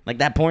bullshit. Like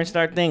that porn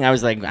star thing, I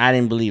was like, I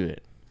didn't believe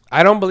it.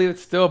 I don't believe it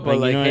still, but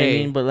Like, you know hey. what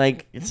I mean? But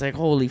like, it's like,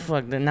 holy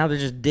fuck. Now they're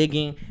just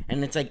digging,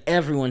 and it's like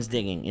everyone's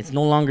digging. It's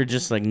no longer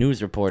just like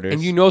news reporters.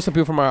 And you know some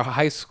people from our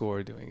high school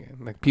are doing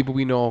it. Like people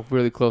we know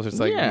really close. It's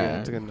like,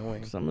 it's like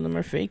annoying. Some of them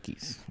are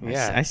fakies.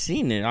 Yeah. I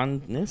seen it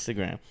on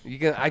Instagram.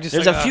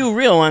 There's a few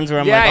real ones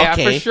where I'm like,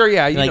 okay. for sure,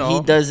 yeah. You like know.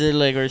 he does it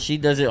like, or she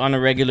does it on a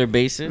regular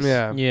basis.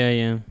 Yeah.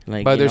 Yeah.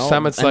 Like, but there's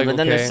some it's like, but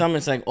then there's some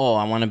it's like, oh,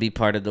 I want to be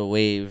part of the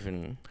wave,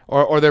 and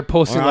or they're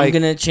posting or like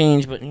I'm gonna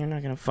change, but you're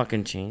not gonna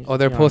fucking change. or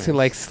they're posting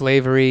like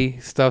slavery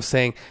stuff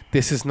saying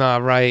this is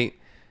not right,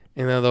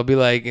 and then they'll be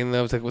like, and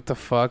I was like, what the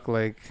fuck,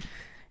 like.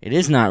 It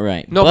is not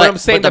right. No, but I'm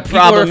saying the the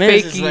problem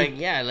is like,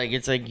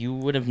 it's like you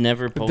would have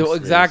never posted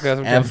exactly this that's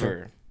what I'm ever,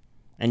 saying.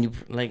 and you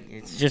like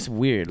it's just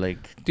weird. Like,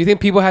 do you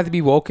think people have to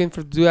be woken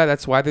for to do that?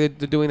 That's why they're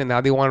doing it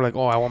now. They want to like,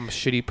 oh, I'm a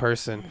shitty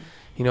person.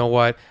 You know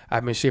what?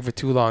 I've been shit for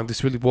too long.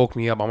 This really woke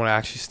me up. I want to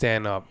actually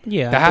stand up.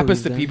 Yeah, that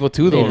happens to people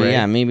too, though, maybe, right?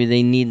 Yeah, maybe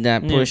they need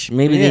that push.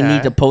 Maybe they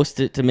need to post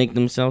it to make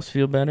themselves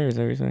feel better. Is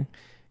that what you're saying?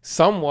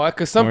 Somewhat,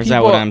 because some or is people.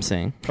 That what I'm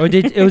saying? Or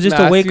it was just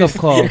a wake up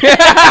call.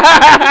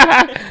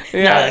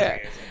 Yeah.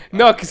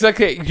 No, because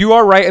you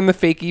are right in the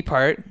fakey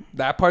part.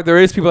 That part, there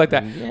is people like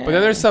that. Yeah. But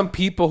then there's some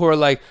people who are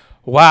like,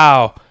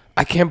 wow,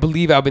 I can't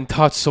believe I've been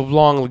taught so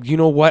long. Like, you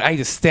know what? I need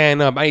to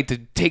stand up. I need to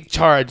take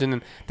charge. And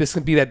then this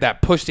can be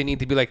that push they need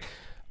to be like,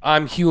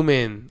 I'm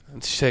human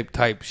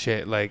type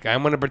shit. Like,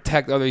 I'm going to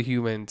protect other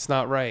humans. It's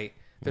not right.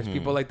 There's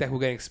people like that who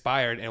get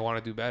inspired and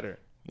want to do better.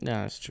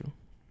 Yeah, that's true.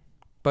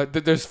 But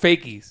there's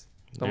fakies.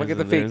 Don't look at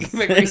the fakies.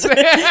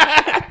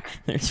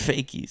 There's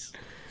fakies.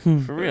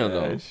 For real,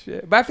 though.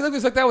 Shit. But I feel like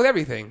it's like that with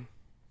everything.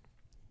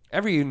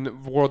 Every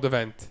world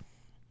event.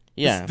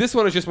 Yeah. This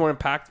one is just more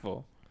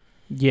impactful.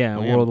 Yeah,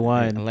 Well,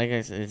 worldwide. Like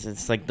I said,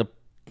 it's like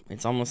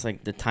it's almost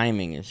like the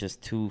timing is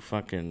just too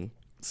fucking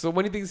So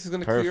when do you think this is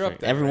going to perfect. clear up?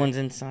 Then, Everyone's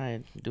right?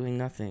 inside doing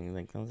nothing.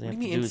 Like, what do you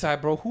mean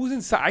inside, bro? Who's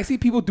inside? I see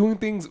people doing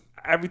things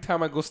every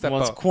time I go step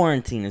Well, up. it's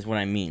quarantine is what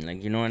I mean.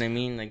 Like, you know what I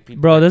mean? Like,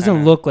 people Bro, it doesn't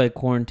kinda, look like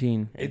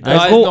quarantine. It I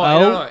does. go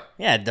out.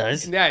 Yeah, it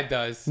does. Yeah, it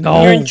does. No.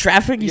 When you're in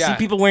traffic, you Yeah. see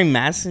people wearing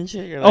masks and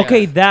shit. You're like,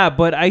 Okay, that,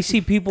 but I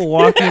see people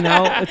walking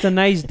out. It's a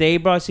nice day,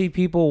 bro. I see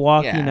people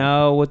walking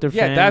out with their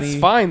Yeah, family.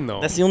 that's fine though.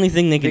 that's the only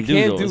thing they can do,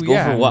 can't though, is do- go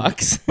yeah. for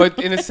walks. But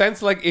in a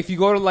sense, like if you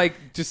go to like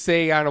just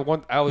say I don't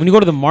know when you go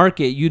to the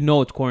market, you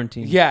know it's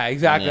quarantine. yeah,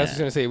 exactly. That's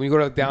what I was Yeah. gonna say. When you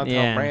go to downtown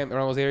Yeah. around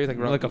those areas, like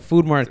Like a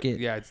food market.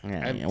 yeah, it's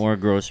yeah, or a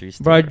grocery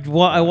store.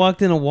 Bro, I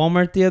walked in a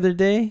Walmart the other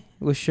day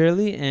with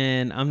Shirley,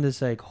 and I'm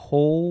just like,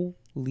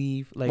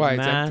 holy, like Why, it's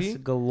masks empty?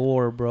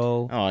 galore,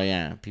 bro. Oh,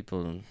 yeah.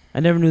 People. I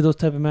never knew those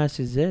type of masks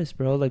exist,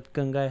 bro. Like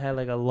one guy had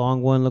like a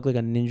long one, looked like a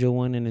ninja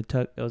one, and it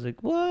tucked. I was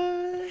like,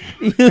 what?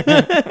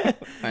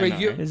 Wait,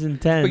 you, It's but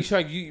intense.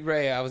 Sean,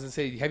 Ray, I was gonna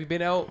say, have you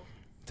been out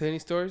to any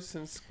stores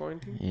since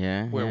quarantine?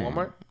 Yeah. Where, yeah.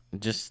 Walmart?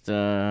 Just,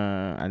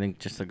 I think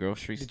just a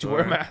grocery Did store. you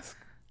wear a mask?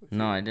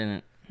 No, I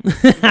didn't.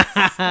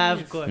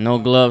 Of course. No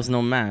gloves,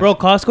 no mask. Bro,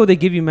 Costco, they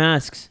give you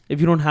masks. If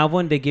you don't have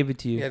one, they give it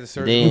to you. Yeah, the They-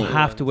 surgical You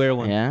have to wear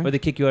one, Yeah? or they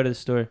kick you out of the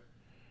store.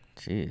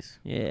 Jeez.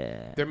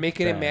 Yeah. They're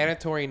making it Bad.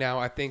 mandatory now.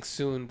 I think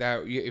soon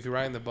that if you're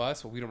riding the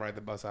bus, well, we don't ride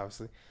the bus,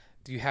 obviously.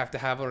 Do you have to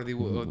have one, or they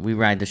will? We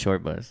ride the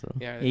short bus, though.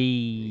 Yeah.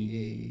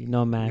 Hey,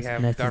 no We mask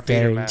have Darth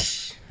Vader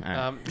necessary.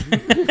 mask.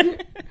 All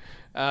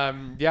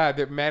right. Yeah,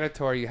 they're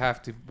mandatory. You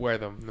have to wear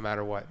them no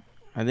matter what.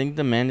 I think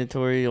the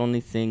mandatory only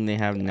thing they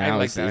have now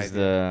like is that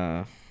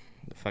the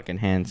fucking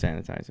hand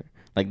sanitizer.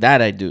 Like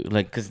that I do.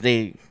 Like, because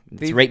it's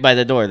They- right by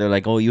the door. They're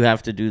like, oh, you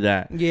have to do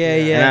that. Yeah,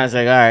 Yeah. And I yeah. was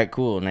like, all right,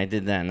 cool. And I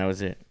did that, and that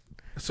was it.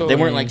 So They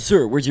weren't like,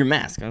 sir, where's your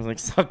mask? I was like,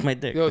 suck my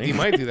dick. yo, you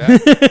might do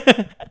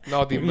that.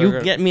 No, the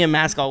You get me a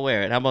mask, I'll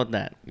wear it. How about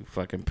that, you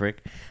fucking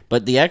prick?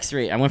 But the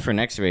X-ray, I went for an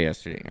X-ray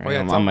yesterday. Right?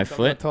 On my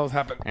foot. Tell us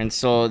happened. And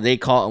so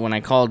when I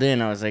called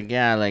in, I was like,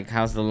 yeah, like,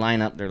 how's the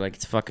lineup? They're like,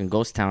 it's fucking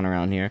ghost town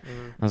around here.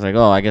 I was like,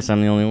 oh, I guess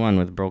I'm the only one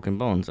with broken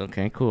bones.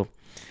 Okay, cool.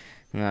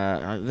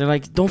 They're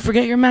like, don't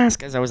forget your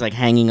mask. As I was like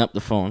hanging up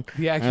the phone.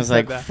 Yeah, I was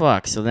like,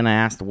 fuck. So then I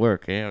asked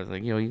work. I was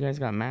like, yo, you guys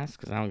got masks?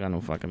 Because I don't got no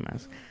fucking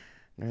mask.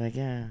 They're like,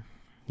 yeah,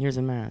 here's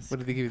a mask. What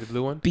did they give you? The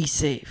blue one? Be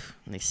safe.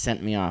 And they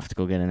sent me off to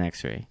go get an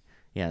X-ray.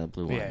 Yeah, the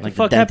blue one. Yeah. Like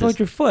Fuck the happened dentist. with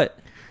your foot?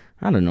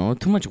 I don't know.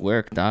 Too much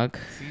work, dog.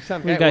 So you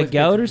sound You got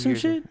gout or some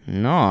shit?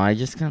 No, I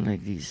just got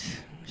like these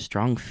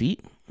strong feet.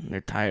 They're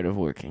tired of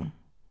working.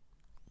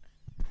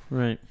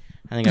 Right.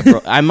 I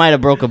think I might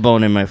have broke a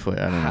bone in my foot.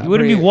 I don't know. You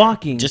wouldn't be Ray-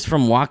 walking. Just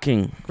from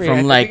walking. Ray, I From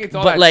think like, it's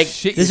all but that like,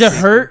 shit Does you're it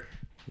hurt?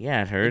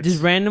 yeah, it hurts.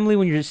 Just randomly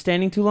when you're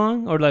standing too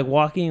long, or like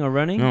walking or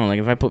running? No, like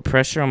if I put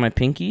pressure on my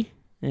pinky,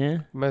 Yeah.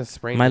 You must have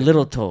sprained my it.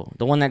 little toe,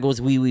 the one that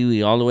goes wee wee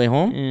wee all the way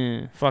home,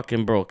 Yeah.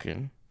 fucking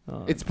broken.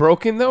 Oh, It's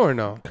broken though, or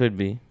no? Could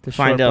be. the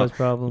Find short out. bus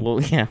problem.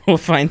 Well, yeah, we'll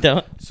find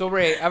out. So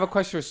Ray, I have a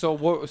question. So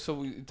what? So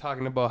we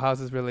talking about how does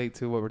this relate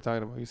to what we're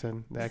talking about? You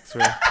said the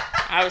X-ray.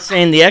 I was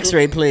saying the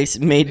X-ray place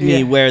made me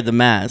Yeah. wear the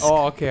mask.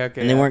 Oh, okay.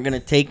 And they weren't gonna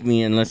take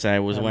me unless I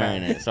was Oh,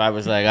 wearing man. it. So I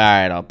was like, all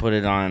right, I'll put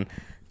it on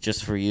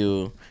just for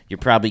you. You're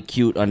probably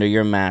cute under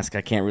your mask.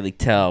 I can't really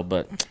tell,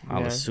 but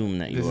I'll assume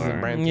that you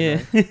are. Yeah.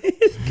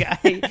 This guy,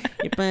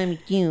 you're probably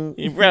cute.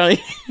 You're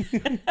probably.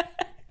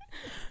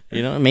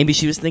 You know, maybe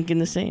she was thinking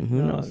the same.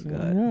 Who knows?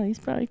 God. No, he's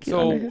probably cute.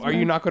 So, are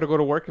you not going to go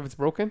to work if it's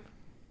broken?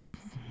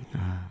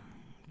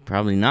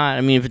 Probably not.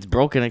 I mean, if it's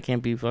broken, it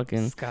can't be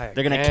fucking. They're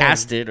going to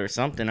cast it or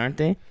something, aren't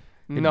they?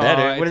 No,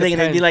 better. What are they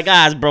going to be like?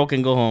 It's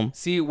broken, go home.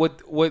 See,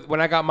 when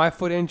I got my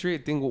foot injury, I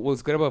think what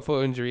was good about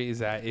foot injury is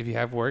that if you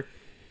have work,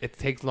 it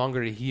takes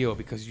longer to heal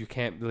because you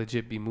can't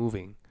legit be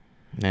moving.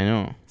 I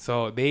know.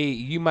 So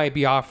you might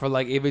be off for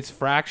like, if it's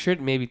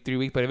fractured, maybe 3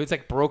 weeks. But if it's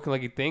like broken,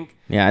 like you think,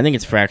 yeah, I think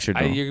it's fractured.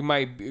 Though. You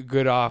might be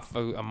good off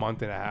a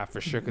month and a half for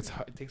sure. Because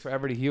it takes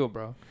forever to heal,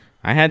 bro.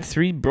 I had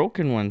 3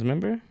 broken ones.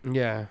 Remember?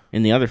 Yeah.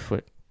 In the other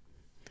foot,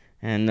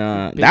 and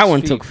that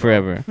one took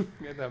forever. You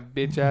got that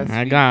bitch ass.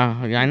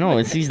 I know.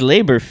 It's these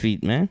labor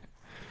feet, man.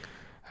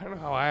 I don't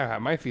know how I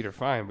have. My feet are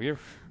fine, but your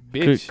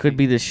bitch. Could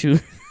be the shoe.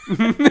 You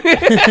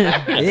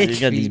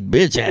got these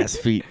bitch ass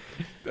feet.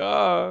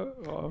 Yeah,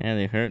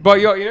 they hurt. But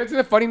yo, you know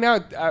what's funny now?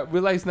 I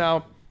realize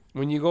now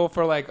when you go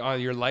for like on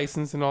your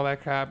license and all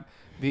that crap,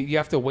 you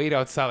have to wait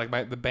outside like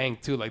by the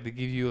bank too. Like they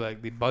give you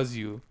they buzz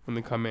you when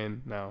they come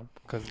in now.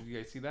 Because you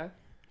guys see that?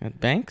 At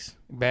banks?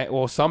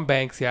 Well, some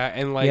banks, yeah,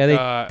 and like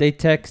they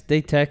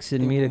texted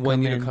me to when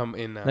come you in. To come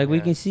in now. Like we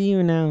can see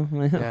you now.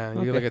 Yeah,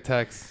 you get like a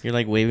text. You're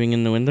like waving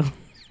in the window.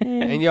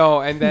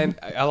 And then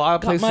a lot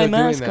of places are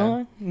doing that.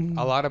 On.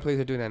 A lot of places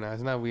are doing that now.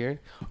 Isn't that weird?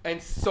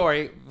 And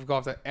sorry, go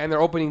off that. And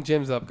they're opening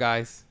gyms up,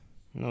 guys.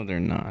 No, they're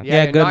not.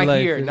 Yeah, Good not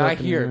Life here. is Not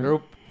opening here.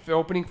 up. They're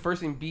opening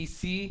first in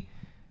BC,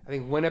 I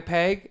think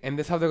Winnipeg, and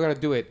this is how they're gonna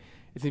do it.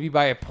 It's gonna be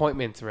by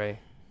appointments, Ray.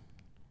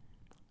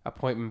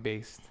 Appointment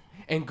based.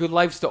 And Good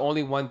Life's the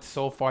only one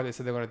so far that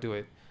said they're gonna do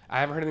it. I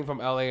haven't heard anything from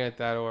LA at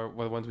that or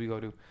the ones we go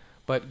to.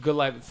 But Good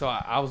Life. So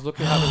I was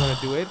looking how they're gonna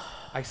do it.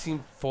 I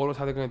seen photos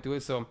how they're gonna do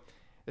it. So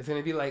it's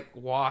gonna be like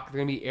walk. They're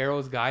gonna be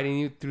arrows guiding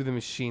you through the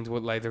machines.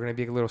 With like they're gonna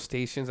be like little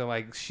stations and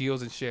like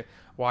shields and shit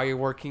while you're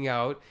working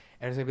out.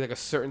 And there's gonna be like a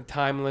certain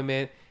time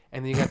limit.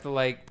 And then you have to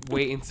like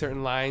wait in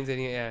certain lines.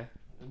 And yeah,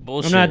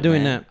 bullshit. I'm not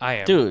doing man. that. I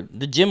am. Dude,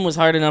 the gym was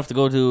hard enough to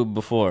go to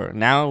before.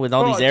 Now with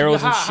all these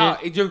arrows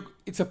and shit,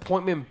 it's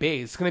appointment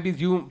based. It's gonna be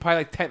you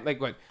probably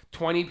like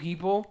 20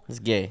 people. it's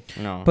gay.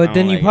 No, But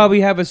then you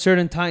probably have a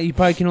certain time. You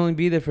probably can only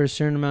be there for a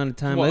certain amount of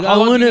time. Well, like how long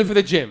do you want need for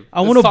the gym?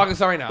 I want to talk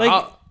this right now.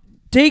 Like,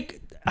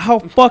 take how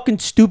fucking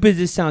stupid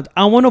this sounds.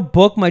 I want to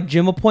book my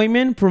gym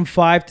appointment from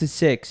 5 to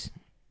 6.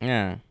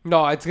 Yeah.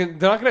 No, they're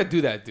not gonna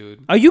do that,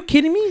 dude. Are you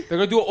kidding me? They're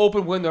gonna do an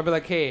open window. I'll be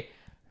like, hey,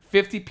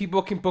 50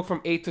 people can book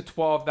from 8 to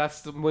 12.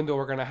 That's the window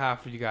we're gonna have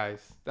for you guys.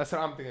 That's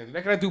what I'm thinking.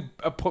 They're gonna do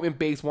appointment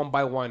based one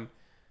by one.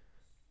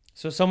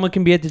 So someone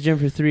can be at the gym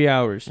for 3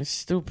 hours. It's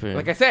stupid.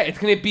 Like I said, it's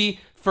gonna be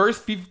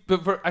first.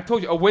 I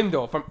told you a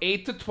window from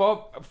 8 to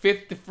 12.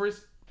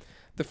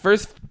 The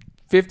first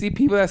 50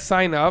 people that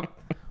sign up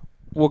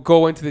will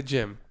go into the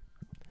gym,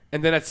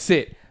 and then that's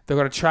it. They're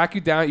gonna track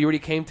you down. You already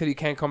came to. You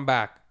can't come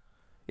back.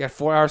 You got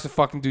 4 hours to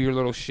fucking do your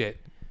little shit.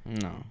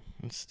 No,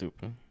 it's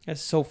stupid.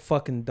 That's so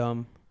fucking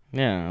dumb.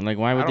 Yeah, like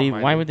why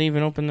would they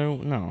even open their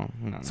no.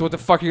 So what the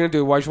fuck are you gonna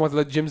do? Why you just want to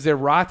let gyms there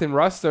rot and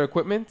rust their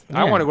equipment?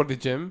 I want to go to the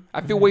gym.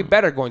 I feel way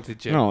better going to the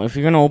gym. No, if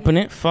you're gonna open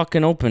it,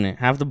 fucking open it.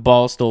 Have the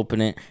balls to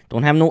open it.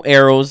 Don't have no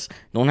arrows.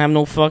 Don't have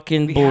no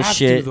fucking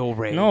bullshit. Have to, though,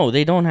 Ray. No,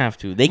 they don't have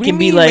to. They What can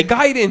do you be mean, like the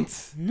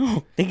guidance.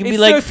 No, they can It's be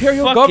like the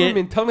Ontario fuck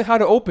government. Tell me how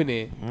to open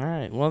it. All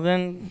right. Well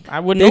then, I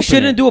wouldn't. They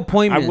shouldn't do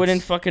appointments. I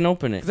wouldn't fucking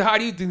open it. So how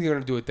do you think you're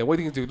gonna do it then? What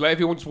do you think do? Let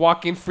everyone just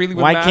walk in freely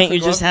with Why masks can't you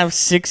and just gloves? have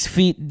 6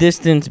 feet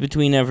distance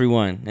between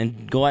everyone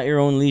and go at your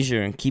own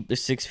leisure and keep the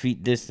 6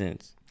 feet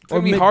distance? It's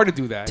gonna be hard to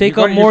do that. Take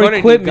You're up gonna- more you're gonna need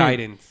equipment.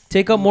 Guidance.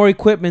 Take up more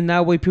equipment.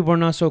 That way people are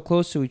not so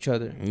close to each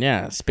other.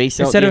 Yeah, space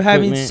out. Instead the of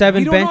having equipment.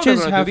 7 We don't know what benches,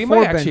 they're gonna have do. They 4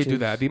 might actually benches. do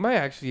that. They might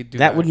actually do that.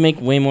 That would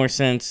make way more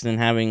sense than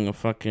having a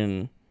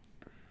fucking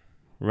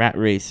rat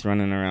race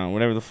running around,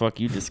 whatever the fuck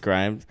you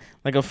described,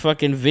 like a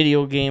fucking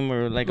video game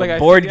or like a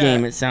board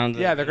game. It sounds.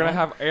 Yeah, like, they're gonna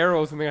have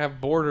arrows and they're gonna have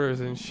borders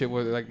and shit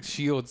with like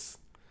shields.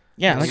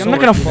 Yeah, like I'm So not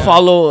gonna much fun.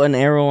 follow an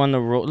arrow on the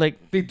road.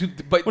 Like They do,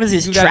 but what is they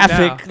this do that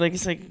traffic? now. Like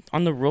it's like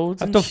on the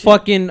roads. And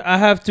shit. I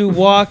have to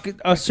walk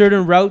a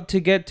certain route to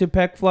get to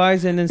Peck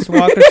Flies and then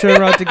walk a certain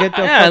route to get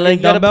to Yeah, fucking like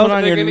you gotta dumbbells. put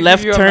on They're your gonna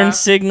left give you a turn map.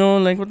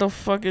 signal. Like what the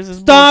fuck is this?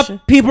 Stop!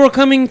 bullshit? People are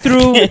coming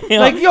through. Yeah.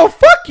 Like, yo,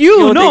 fuck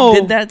you! Yo, no, they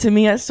did that to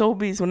me at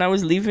Sobeys when I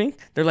was leaving.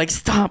 They're like,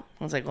 stop.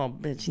 I was like, oh,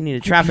 bitch, you need a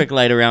traffic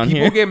light around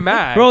People here. get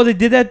mad, bro. They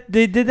did that.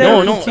 They did that. No,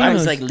 with no, I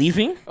was Latinos. like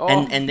leaving, Oh.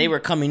 and they were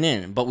coming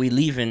in, but we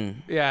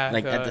leaving Yeah,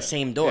 like at the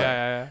same door.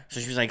 Yeah,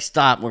 So she was like,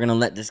 stop, we're gonna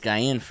let this guy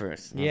in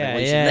first. And I was Yeah, like,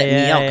 well, you yeah, should let me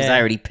yeah, out because yeah. I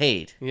already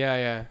paid.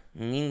 yeah.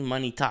 I mean,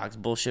 money talks,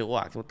 bullshit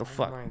walks. What the Oh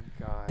fuck? my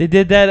god. They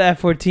did that at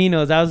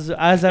Fortino's.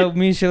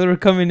 Me and Sheila were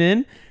coming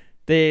in.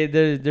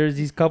 There's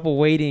these couple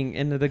waiting,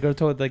 and the girl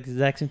told like the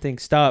exact same thing.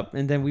 Stop,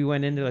 and then we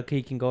went in. They're like, okay,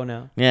 you can go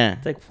now. Yeah,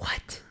 It's like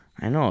what?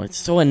 I know. It's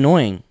so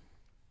annoying.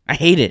 I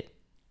hate it.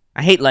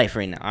 I hate life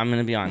right now. I'm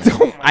gonna be honest.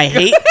 Oh I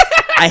hate.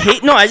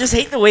 No, I just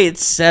hate the way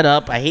it's set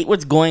up. I hate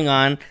what's going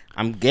on.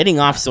 I'm getting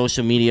off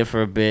social media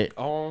for a bit.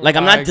 Oh like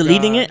I'm not my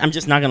deleting God. it. I'm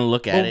just not gonna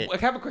look at it. I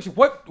have a question.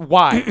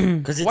 Why?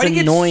 Because it's Why do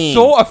you annoying.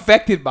 get so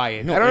affected by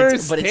it? No, I don't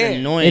understand. but it's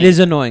annoying. It is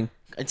annoying.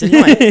 It's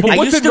annoying. I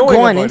what's used to annoying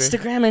go on about it?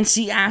 Instagram and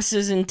see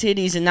asses and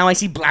titties, and now I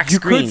see black You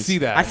screens. could see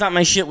that. I thought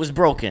my shit was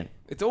broken.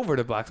 It's over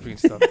the black screen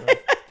stuff. Though.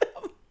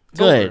 It's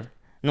Good. over.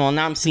 No,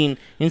 now I'm seeing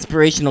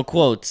inspirational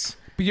quotes.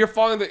 But you're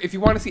following if you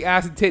want to see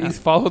ass and titties,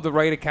 follow the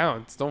right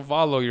accounts. Don't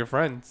follow your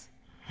friends.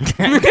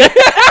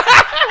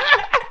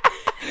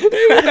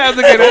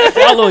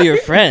 Follow your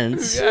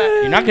friends.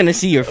 You're not gonna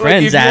see your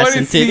friends' like, if ass you and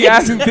want to see titties.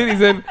 ass and titties,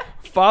 then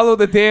follow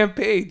the damn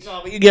page.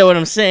 No, but you get what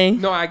I'm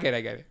saying. No, I get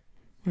it.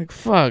 Like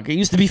fuck, it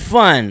used to be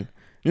fun.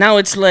 Now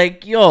it's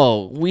like,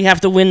 yo, we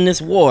have to win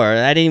this war.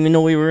 I didn't even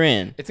know we were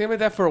in. It's gonna be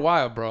that for a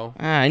while, bro.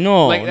 I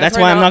know. Like, that's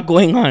right why I'm now- not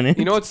going on it.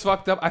 You know what's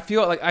fucked up? I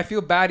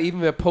feel bad even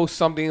to post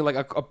something like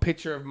a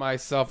picture of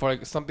myself or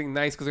like something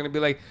nice because they're gonna be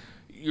like,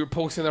 you're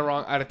posting it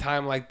wrong at a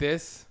time like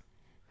this.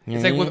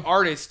 It's like with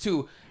artists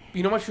too.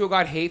 You know how much people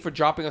got hate for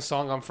dropping a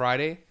song on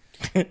Friday?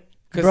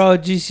 Bro,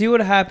 did you see what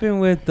happened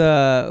with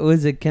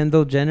was it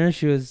Kendall Jenner?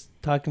 She was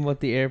talking about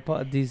the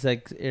these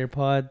like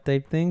AirPod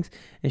type things,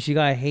 and she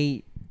got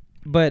hate,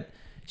 but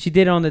she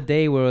did it on the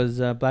day where it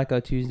was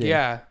Blackout Tuesday.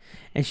 Yeah.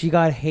 And she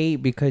got hate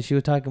because she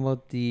was talking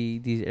about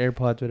these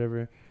AirPods,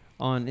 whatever,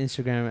 on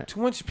Instagram. Too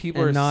much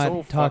people And are not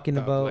so talking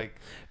fucked up. about- Like,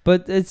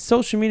 But it's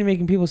social media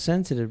making people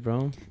sensitive,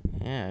 bro.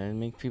 Yeah, it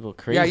makes people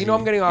crazy. yeah, you know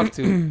I'm getting off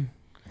too.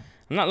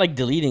 I'm not like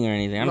deleting or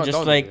anything. I'm No, just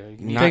don't like delete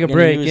it. You not take a gonna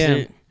break, use yeah.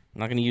 it.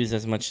 Not gonna use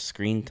as much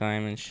screen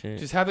time and shit.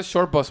 Just have the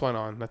short bus one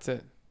on. That's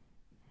it.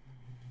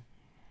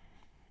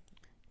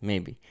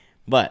 Maybe.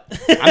 But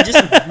I'm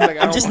just Like,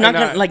 I'm just not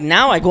gonna like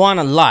now I go on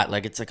a lot.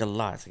 Like it's like a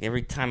lot. It's like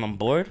every time I'm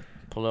bored,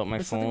 pull out my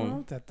There's nothing wrong phone.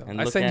 with that, though. and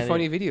I look send you at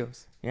funny it.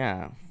 videos.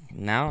 Yeah.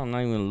 Now I'm not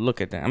even gonna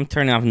look at that. I'm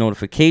turning off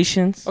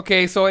notifications.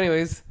 Okay, so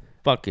anyways,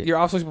 Fuck it. you're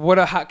also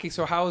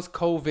so how is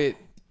COVID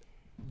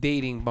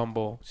dating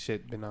Bumble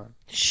shit been on?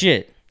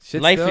 Shit.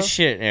 Shit Life still? is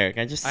shit, Eric.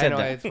 I just I said know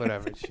that. it's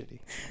whatever. It's shitty.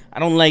 I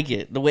don't like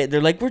it. The way they're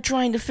like, we're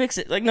trying to fix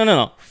it. Like,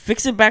 no.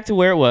 Fix it back to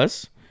where it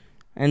was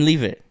and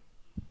leave it.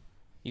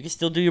 You can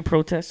still do your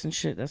protests and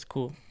shit. That's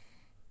cool.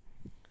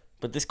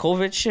 But this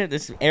COVID shit,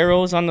 this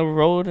arrows on the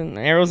road and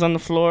arrows on the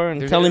floor and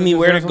There's telling me arrows-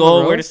 where to there's arrows on go,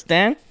 the where road? to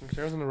stand. There's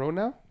arrows on the road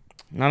now?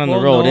 Not on Well,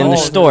 the road, no. in the Oh,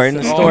 store. In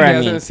the oh, store, yeah, I I was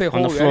mean. gonna say, On the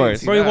holy, I didn't floors.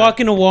 see Bro, you that. walk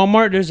into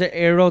Walmart, there's an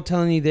arrow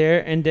telling you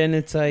there, and then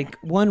it's like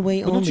one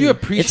way But only. don't you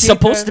appreciate It's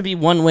supposed that? to be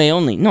one way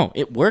only. No,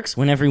 it works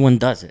when everyone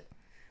does it.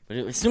 But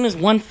as soon as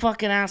one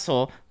fucking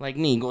asshole like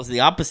me goes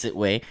the opposite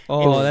way,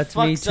 Oh, it that's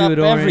me fucks too. up Don't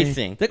worry.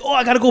 everything. Like, oh,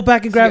 I gotta go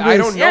back and grab See, I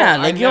this. don't know. Yeah, I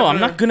like, yo, I'm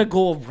never- not gonna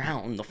go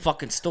around the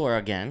fucking store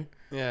again.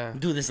 Yeah.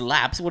 Do this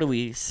laps. What are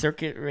we,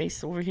 circuit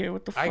race over here?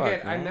 What the fuck?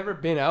 I've man? never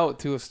been out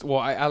to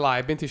I lie.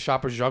 I've been to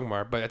Shoppers Drug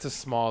Mart, but it's a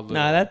small little.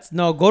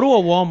 Nah, go to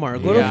a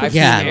Walmart. Go Yeah, to a I've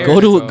Yeah, seen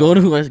go to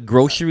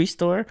areas,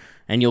 though.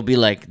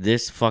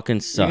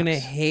 You're gonna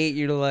hate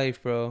your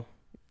life, bro.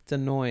 It's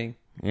annoying.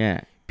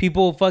 Yeah.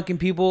 People,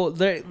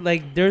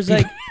 there's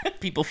like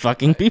People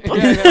fucking people.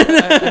 Yeah,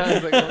 I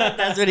was like, what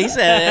That's what he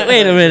said.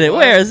 Wait a minute.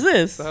 Where is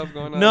this? the hell's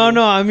going on?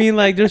 no. I mean,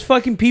 like, there's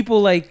fucking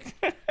people like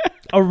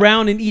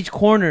around in each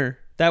corner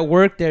that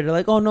work there. They're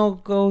like, oh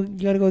no, you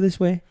gotta go this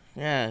way.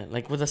 Yeah,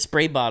 like with a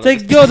spray bottle.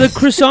 It's like, yo, the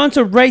croissants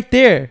are right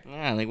there.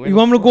 Yeah, like where You the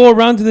want me to fuck- go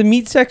around to the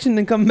meat section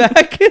and come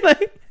back?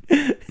 Like,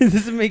 it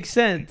doesn't make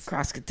sense.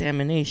 Cross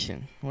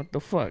contamination. What the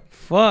fuck?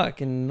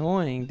 Fuck,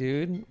 annoying,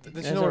 dude. Did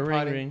That's you know a we're ring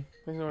potting? ring.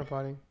 Did you know we're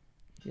potting?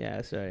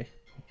 Yeah, sorry.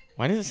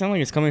 Why does it sound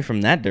like it's coming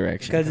from that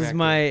direction? Because it's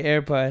my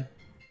AirPod.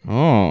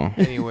 Oh,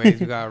 Anyways,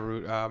 we got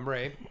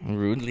Ray.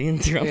 rudely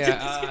interrupted.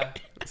 Yeah.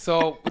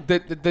 So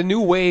the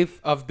new wave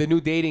of the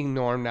new dating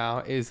norm now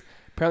is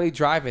apparently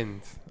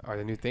drive-ins are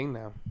the new thing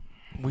now.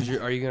 Would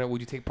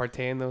you take part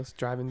in those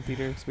drive-in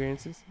theater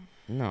experiences?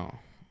 No.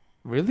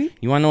 Really?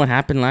 You want to know what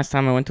happened last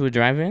time I went to a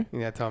drive-in?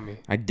 Yeah, tell me.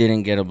 I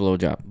didn't get a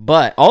blowjob.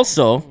 But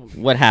also,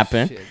 what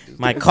happened? Shit, dude.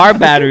 My car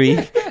battery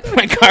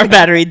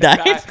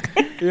died.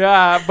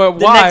 Yeah, but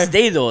The why? next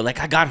day though, like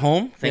I got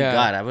home. Thank Yeah.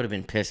 God, I would have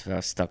been pissed if I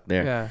was stuck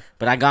there. Yeah.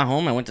 But I got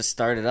home. I went to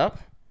start it up,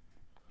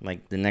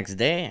 like the next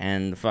day,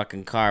 and the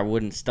fucking car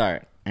wouldn't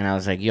start. And I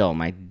was like, "Yo,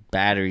 my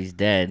battery's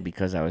dead,"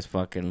 because I was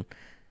fucking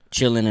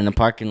chilling in the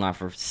parking lot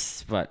for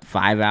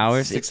 5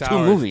 hours. 6 It's hours, 2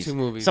 movies. 2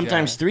 movies,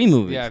 Sometimes yeah. 3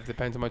 movies. Yeah, it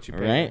depends how much you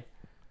pay. Right.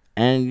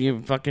 And you're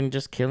fucking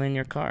just killing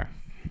your car.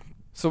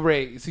 So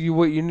Ray, so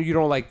you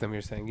don't like them?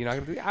 You're saying you're not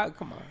gonna do?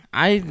 Come on.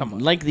 I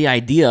like the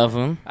idea of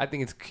them. I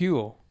think it's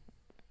cool.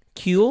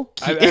 Cool?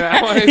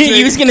 I wanna He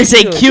say- was gonna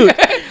say cute,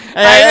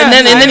 and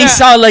then he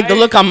saw like the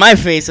look on my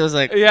face. I was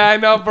like, Yeah, I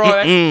know, bro.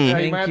 That, Mm-mm. you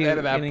Getting might have to cute,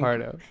 edit that getting-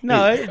 part out.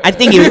 No, I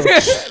think it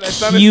That was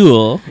sounded-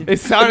 cute. It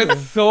sounded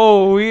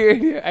so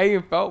weird. I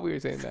even felt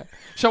weird saying that.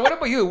 So what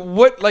about you?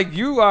 What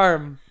you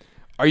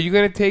are you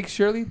gonna take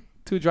Shirley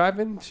to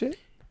drive-in shit?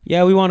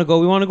 yeah, we want to go.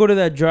 We want to go to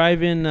that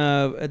drive-in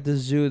at the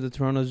zoo, the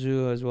Toronto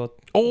Zoo as well.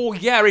 Oh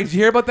yeah, Ray. Did you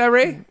hear about that,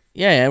 Ray?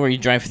 Yeah, where you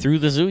drive through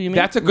the zoo. You mean?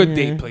 That's a good Yeah.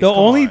 date place. The Come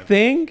only on.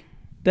 thing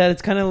that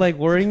it's kind of like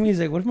worrying me is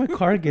like, what if my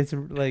car gets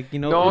like,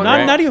 No, not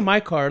right. not even my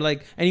car,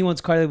 like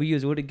anyone's car that we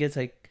use, what it gets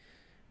like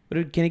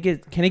Can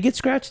it get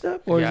scratched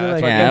up, or Yeah, is it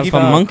that's like why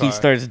If a monkey car.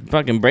 starts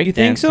fucking You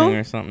think so? breakdancing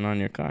or something on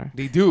your car,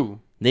 They do.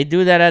 they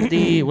do that at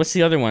the what's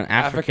the other one?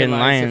 African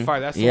lion. Safari.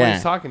 That's the one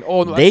he's talking.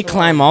 Oh, no, They that's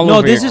climb the one. all no?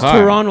 over This your is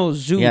car. Toronto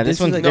Zoo. Yeah, this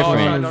is one's like different.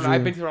 No, Toronto no, I've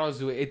Zoo. been to Toronto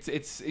Zoo. It's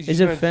Is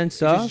it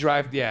fenced off? You just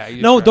drive. Yeah. you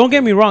just No, drive don't get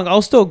through. me wrong.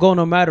 I'll still go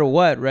no matter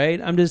what,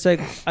 right? I'm just like,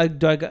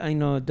 do I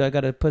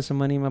gotta put some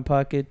money in my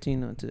pocket,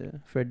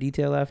 for a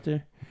detail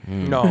after?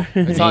 No,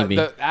 it's not. Maybe.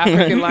 The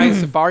African lion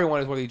safari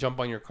one is where they jump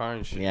on your car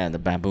and shit. Yeah, the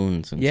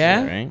baboons. And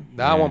Yeah? shit, right.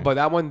 That one, but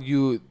that one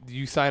you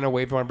sign a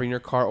waiver if you want to bring your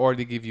car, or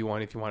they give you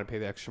one if you want to pay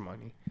the extra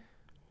money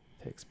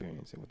to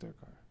experience it with their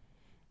car.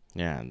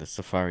 Yeah, the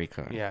safari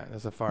car. Yeah,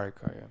 the safari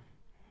car. Yeah,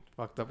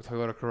 fucked up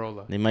Toyota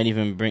Corolla. They might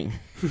even bring.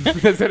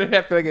 That's what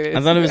I feel like it is. I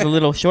thought it was a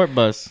little short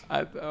bus.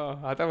 I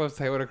thought it was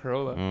Toyota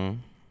Corolla.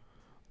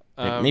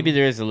 Maybe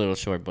there is a little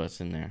short bus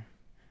in there,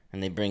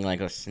 and they bring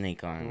like a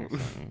snake on or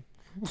something.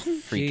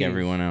 Freak Jeez.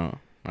 everyone out.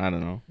 I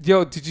don't know.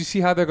 Yo, did you see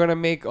how they're gonna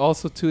make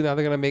also too? Now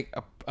they're gonna make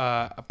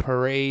a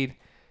parade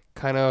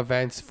kind of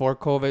events for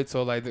COVID.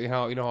 So like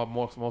how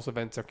most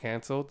events are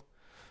canceled.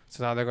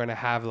 So now they're gonna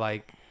have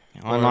like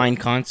Online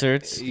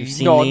concerts. You've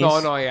seen no, these?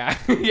 yeah,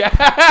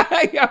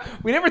 yeah.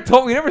 We never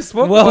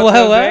spoke Well, about what,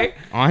 those, what? eh?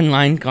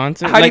 Online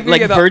concerts, How do you like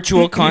feel about-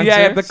 virtual concerts.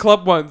 Yeah, the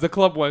club ones.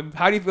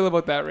 How do you feel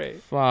about that, Ray?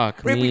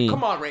 Fuck Ray, me.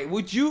 come on, Ray.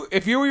 Would you,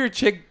 if you were your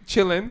chick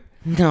chilling,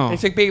 No. and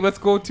she's like, babe, let's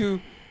go to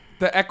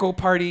the Echo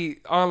Party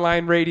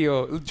online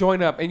radio,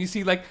 join up, and you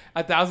see like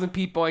 1,000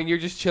 people, and you're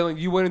just chilling.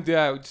 You wouldn't do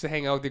that just to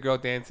hang out with the girl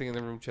dancing in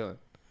the room chilling.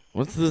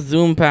 What's the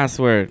Zoom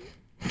password?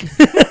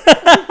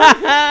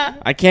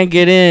 I can't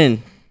get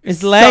in.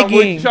 It's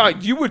lagging.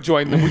 Sean, you would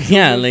join them. Would you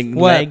Yeah, lose like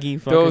What?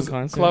 laggy fucking those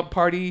concert. club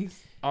parties,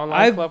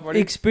 online club I've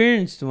parties.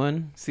 experienced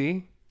one,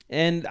 See?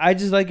 and I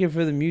just like it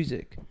for the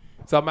music.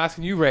 So I'm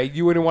asking you, Ray,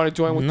 you wouldn't want to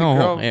join with the No,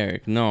 girl?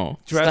 Eric, no.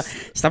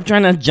 Dress- Stop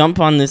trying to jump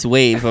on this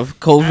wave of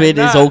COVID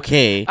I'm is not.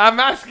 okay. I'm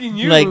asking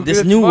you. Like this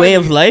it's new way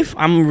of funny. life,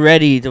 I'm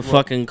ready to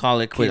fucking call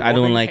it quits. Okay, I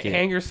well, don't then like it.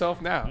 Hang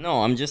yourself now.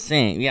 No, I'm just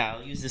saying. Yeah,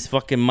 I'll use this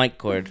fucking mic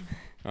cord.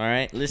 All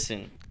right,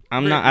 listen.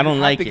 I'm Ray, not. I don't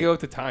you like have to it. go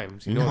with the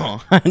times. You know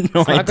No, that.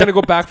 no, It's I not gonna don't.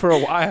 go back for a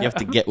while. You have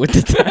to get with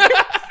the time.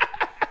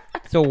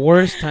 It's the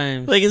worst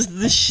times. Like it's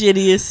the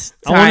shittiest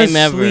I want time to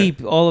ever.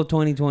 sleep all of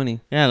 2020.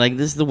 Yeah, like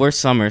this is the worst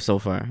summer so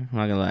far. I'm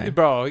not gonna lie.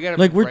 Bro, you gotta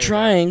Like be we're brave,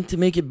 trying to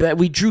make it better.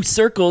 We drew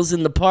circles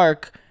in the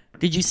park.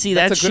 Did you see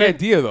man. that That's a shit? good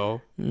idea,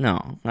 though.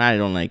 No, I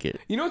don't like it.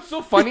 You know what's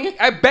so funny?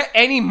 I bet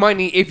any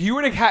money if you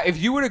were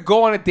to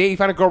go on a date, you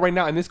find a girl right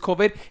now in this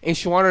COVID, and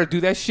she wanted to do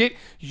that shit,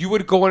 you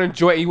would go and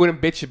enjoy it. And you wouldn't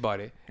bitch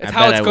about it. That's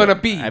how it's gonna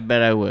be. I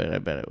bet I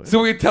would.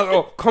 So we tell her,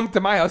 oh, come to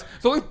my house.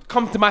 So only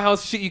come to my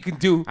house shit you can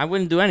do. I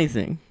wouldn't do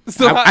anything.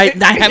 So I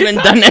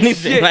haven't done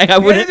anything. Shit. Like I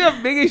You wouldn't. guys are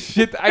the biggest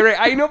shit.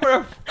 I know for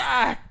a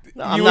fact.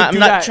 I'm you would not. do I'm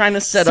not that trying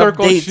to set up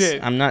circle dates.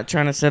 shit. I'm not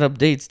trying to set up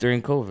dates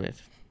during COVID.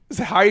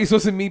 So how are you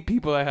supposed to meet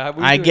people? Like, how- what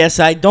are you I doing? guess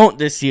I don't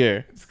this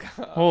year.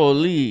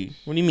 Holy.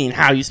 What do you mean?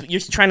 How? You're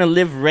trying to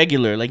live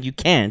regular. Like you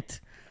can't.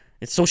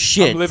 It's so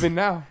shit. I'm living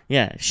now.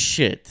 Yeah,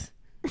 shit.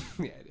 Yeah,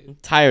 it is. I'm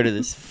tired of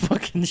this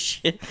fucking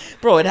shit.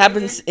 Bro, it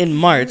happens in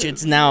March.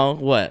 It's now,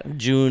 what?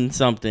 June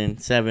something.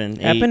 7,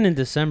 8. Happened in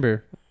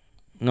December.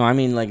 No, I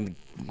mean like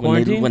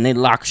Quarantine? when they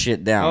lock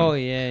shit down. Oh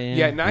yeah.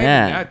 Yeah, not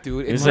Yeah. even that,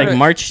 dude. It was not like a-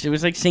 March. It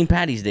was like St.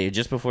 Patty's Day,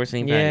 just before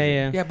St. Patty's Day.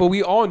 Yeah. Yeah, but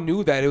we all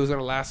knew that it was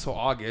gonna last till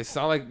August. It's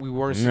not like we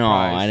weren't No,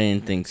 surprised. I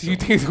didn't think So so. you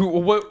think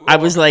what? I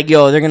was like,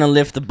 yo, they're gonna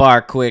lift the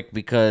bar quick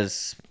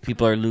because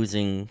people are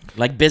losing.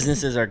 Like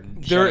businesses are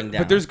shutting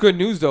down. But there's good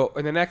news though.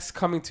 In the next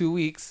coming 2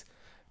 weeks,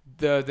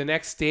 the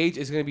next stage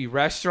is gonna be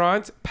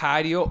restaurants,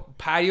 patio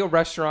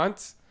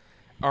restaurants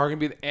are gonna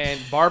be, and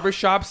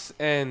barbershops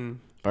and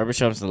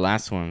Barbershop's the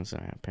last ones,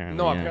 apparently.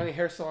 no, yeah. apparently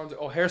hair salons.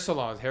 Oh, hair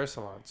salons.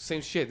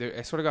 Same shit.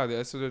 I swear to God,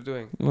 that's what they're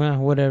doing. Well,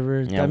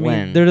 whatever. Yeah, I mean,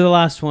 when? they're the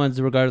last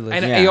ones, regardless.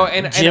 And- Yeah. yo,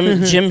 and-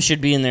 Gym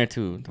should be in there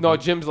too. No,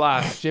 gym's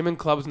last. Gym and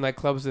clubs,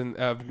 nightclubs, and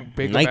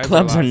big events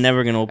Nightclubs are last.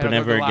 never gonna And open they're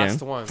ever the again.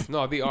 last ones.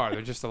 No, they are.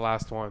 They're just the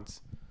last ones.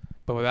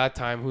 But by that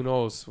time, who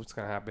knows what's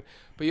gonna happen?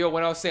 But yo,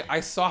 when I was saying, I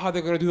saw how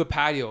they're gonna do the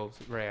patios.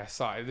 Ray, I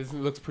saw it. This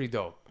looks pretty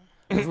dope.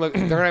 Look,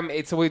 they're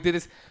gonna. So we did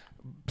this.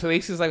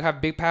 Places like have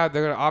big patio.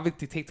 They're gonna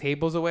obviously take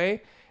tables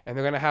away, and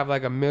they're gonna have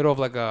like a middle of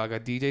like a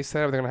DJ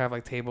setup. They're gonna have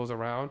like tables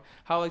around.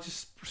 How like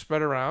just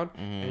spread around,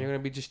 and you're gonna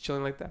be just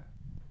chilling like that.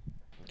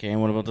 Okay,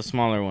 and what about the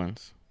smaller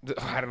ones?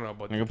 I don't know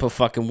about They're that. gonna put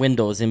fucking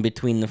windows in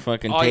between the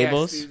fucking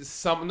tables. Yes,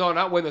 some no,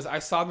 not windows. I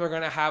saw they're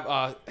gonna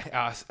have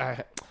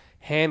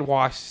hand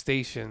wash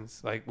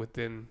stations like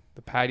within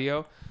the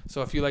patio.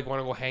 So if you like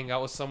want to go hang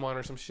out with someone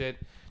or some shit,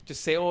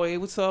 just say, "Oh, hey,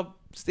 what's up,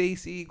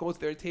 Stacy?" Go to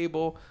their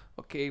table.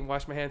 Okay,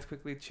 wash my hands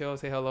quickly, chill,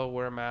 say hello,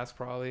 wear a mask,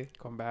 probably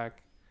come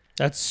back.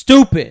 That's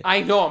stupid.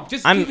 I know. I'm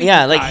just. I'm giving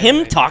yeah, you like guys, him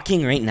man.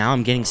 talking right now.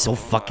 I'm getting so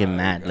fucking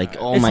mad. Like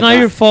oh it's my not god.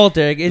 your fault,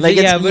 Eric. It's, Like,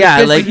 it's- yeah, but yeah,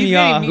 it like- pisses me He's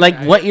off. getting me- Like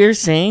what you're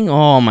saying?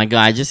 Oh my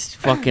god! I just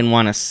fucking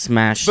want to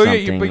smash But,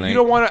 something. but like, you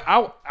don't want to.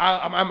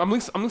 I'm at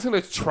least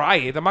gonna try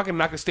it. I'm not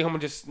gonna stay home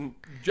and just.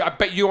 I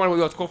bet you want to.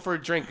 Let's go for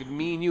a drink.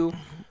 Me and you.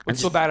 What's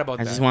so bad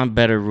about I that? just want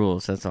better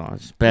rules. That's all.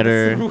 Just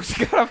better. Rules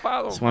you gotta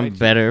follow. Just want right?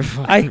 better.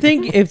 I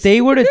think if they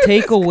were to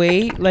take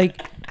away,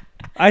 like,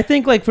 I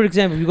think, like, for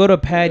example, if you go to a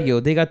patio,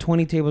 they got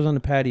 20 tables on the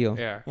patio.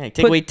 Yeah. Yeah,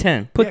 take away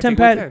 10. Put Yeah, 10 take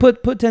away 10.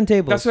 put 10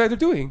 tables. That's what they're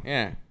doing.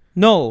 Yeah.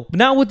 No,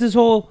 not with this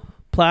whole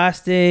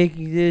plastic,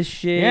 this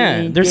shit.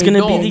 Yeah, there's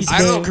gonna be No, these I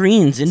don't-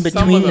 screens in some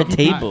between of the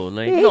them, table.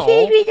 Like, No.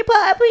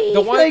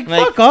 The one- like,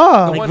 like- fuck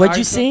off. the like one what'd I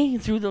you saw- say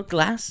through the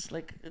glass?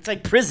 Like, it's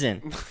like prison.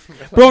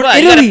 Bro, in But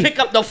you gotta Italy, pick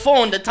up the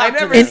phone to talk to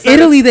never in them. said-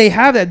 Italy, they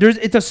have that.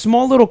 It's a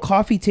small little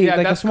coffee table, Yeah,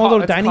 like a that's small little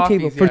that's dining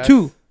table coffees, for yeah,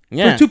 two.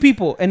 Yeah. For two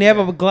people, and they have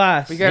a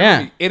glass. We gotta Yeah.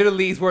 remember,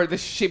 Italy's where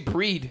this shit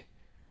breed.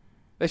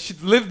 That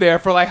shit live there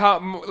for like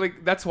how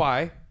like that's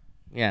why.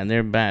 Yeah,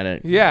 they're bad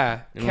at.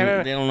 Yeah, They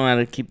don't know how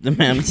to keep the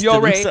manners Yo, to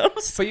Ray,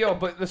 themselves.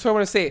 but that's what I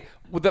want to say.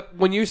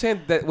 When you're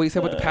saying that, what you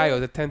said with the patio,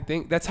 the 10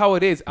 thing, that's how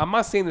it is. I'm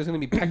not saying there's gonna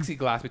be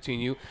plexiglass between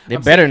you. They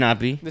I'm better saying, not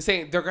be. They're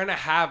saying they're gonna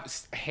have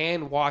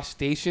hand wash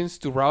stations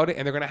throughout it,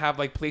 and they're gonna have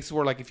like places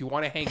where like if you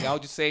want to hang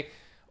out, just say,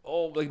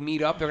 oh, like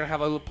meet up. They're gonna have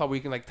a little pub where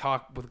you can like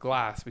talk with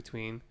glass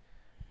between.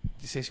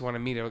 Just say you want to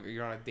meet, or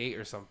you're on a date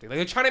or something. Like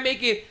they're trying to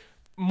make it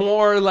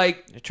more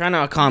like. They're trying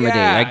to accommodate.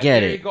 Yeah, I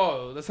get there it. you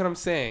go. That's what I'm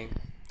saying.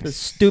 It's a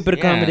stupid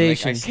Yeah, like,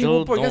 accommodation. I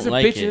still Bro, you guys don't are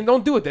like bitching. it.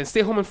 Don't do it then.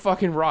 Stay home and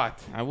fucking rot.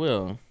 I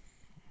will.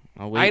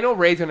 I'll wait. I know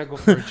Ray's gonna go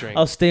for a drink.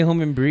 I'll stay home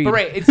and breathe. But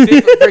Ray, it's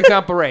different. For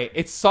example, Ray,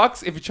 it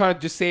sucks if you're trying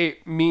to just say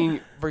me,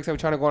 for example,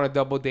 trying to go on a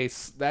double date.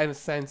 That in a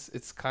sense,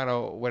 it's kind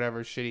of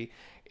whatever, shitty.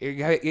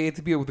 You have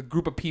to be with a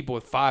group of people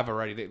with 5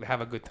 already to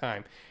have a good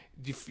time.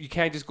 You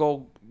can't just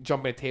go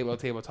jump in a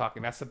table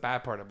talking. That's the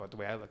bad part about the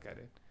way I look at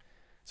it.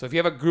 So if you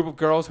have a group of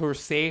girls who are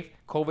safe,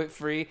 COVID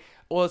free,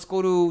 well, let's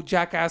go to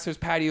Jack Astor's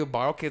patio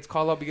bar. Okay, let's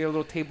call up. You get a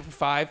little table for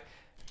 5.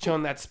 Chill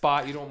in that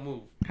spot. You don't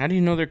move. How do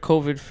you know they're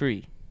COVID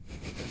free?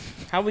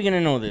 How are we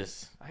gonna know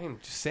this? I am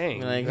just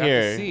saying. Like, you have to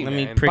here, see, let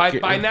me man. prick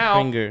your by now,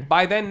 finger.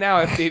 By then now,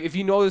 if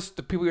you notice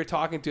the people you're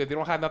talking to, if they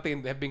don't have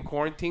nothing, have been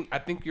quarantined, I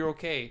think you're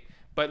okay.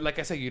 But like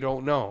I said, you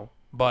don't know.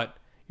 But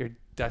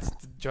that's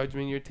the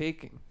judgment you're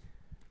taking.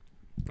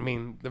 I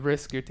mean, the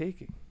risk you're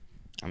taking.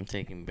 I'm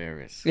taking bare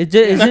risks. It's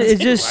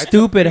just I took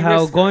stupid the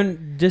how risk.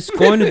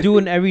 going to do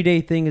an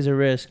everyday thing is a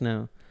risk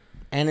now.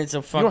 And it's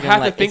a fucking have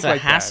to like think it's a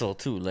like that. hassle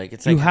too. Like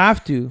it's You like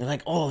have to. they're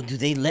like, oh, do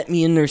they let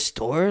me in their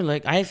store?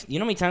 Like you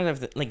know how many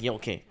times I've like, yo,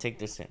 okay, take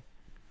this in.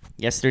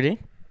 Yesterday,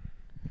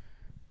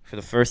 for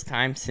the first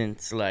time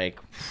since like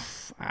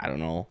I don't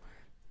know,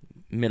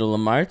 middle of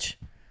March,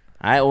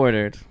 I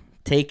ordered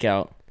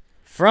takeout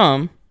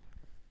from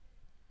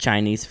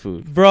Chinese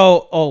food.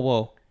 Bro, oh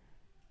whoa.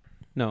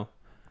 No.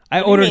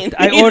 I What do you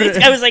ordered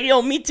mean? I was like,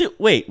 yo, me too.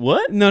 Wait,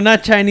 what? No,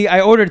 not Chinese.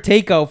 I ordered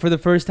takeout for the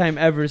first time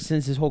ever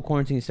since this whole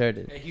quarantine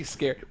started. Yeah, he's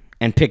scared.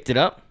 And picked it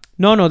up.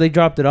 No, they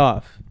dropped it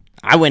off.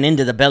 I went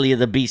into the belly of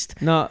the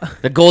beast, No.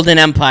 the Golden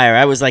Empire.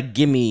 I was like,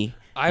 give me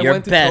I your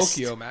went to best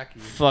Tokyo, Mackie.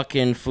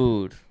 fucking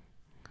food,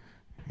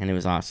 and it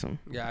was awesome.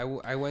 Yeah,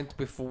 I went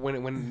before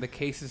when the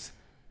cases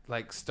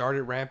like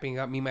started ramping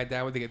up. Me and my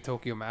dad went to get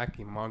Tokyo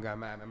Mackie. Mom got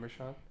mad. Remember,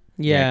 Shawn?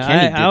 Yeah,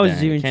 Kenny did I was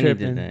that. even Kenny did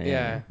tripping. that,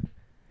 Yeah.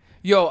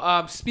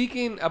 Yo,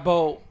 speaking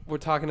about we're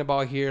talking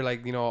about here,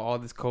 like you know all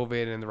this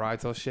COVID and the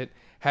riots, all shit.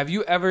 Have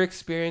you ever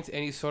experienced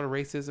any sort of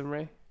racism,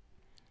 Ray?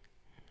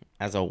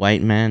 As a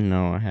white man,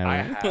 no, I haven't. I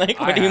have. Like,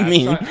 I what do you have.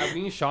 mean?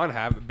 Me and Shawn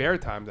have. Bare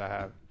times I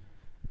have.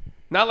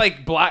 Not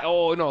like black.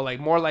 Oh no, like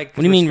more like.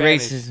 What do you mean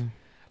Spanish. racism?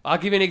 I'll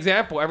give you an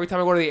example. Every time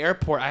I go to the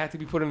airport, I have to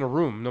be put in a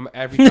room.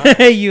 Every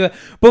time.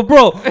 But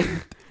bro,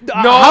 No,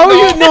 how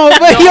no, are you? No,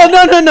 but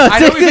yo, no. I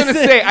know what Take he's gonna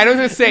this- say. I know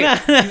what he's gonna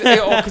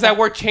say. Because I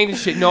work chain and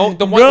shit. No,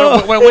 the one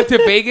Bro. when I went to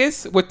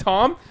Vegas with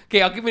Tom.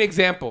 Okay, I'll give you an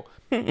example.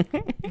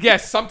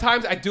 Yes,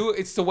 sometimes I do.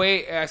 It's the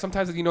way.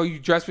 Sometimes you know you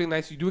dress really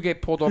nice. You do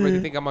get pulled over. They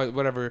think I'm a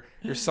whatever.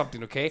 You're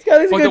something. Okay.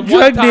 guy's like a the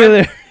drug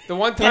dealer. The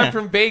one time Yeah.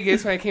 from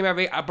Vegas when I came out,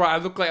 I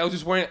looked like I was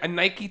just wearing a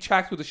Nike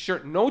tracks with a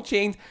shirt, no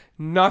chains,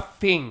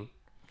 nothing.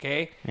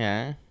 Okay.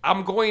 Yeah.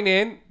 I'm going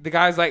in. The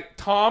guy's like,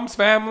 Tom's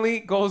family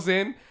goes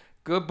in.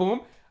 Good,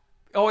 boom.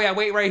 Oh, yeah,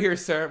 wait right here,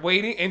 sir.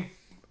 Waiting. And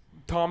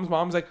Tom's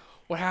mom's like,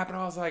 what happened?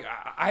 I was like,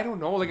 I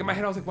don't know. Like, in my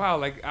head, I was like, wow,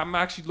 like, I'm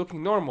actually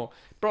looking normal.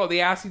 Bro, they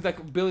asked me,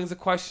 like, billions of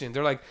questions.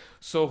 They're like,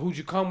 so who'd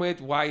you come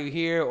with? Why are you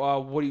here?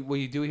 What do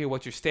you do here?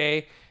 What's your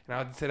stay? And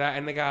I said that.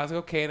 And the guy was like,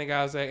 okay. And the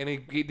guy was like, and they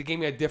gave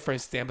me a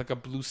different stamp, like a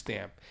blue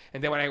stamp.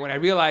 And then when I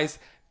realized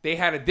they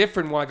had a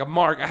different one, like a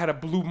mark, I had a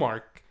blue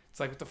mark. It's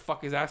like, what the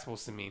fuck is that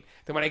supposed to mean?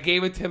 Then when I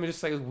gave it to him, it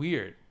just like, it was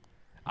weird.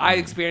 I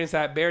experienced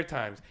that bare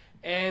times.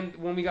 And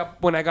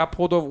when I got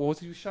pulled over, what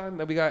was it, Shawn?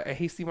 That we got a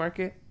Hasty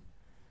Market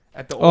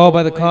at the Oh, old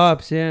by the place?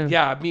 cops, yeah.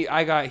 Yeah,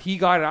 he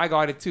got it. I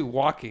got it too.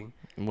 Walking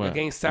What?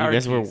 against You guys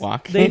were Syracuse.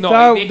 walking. They No,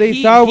 thought he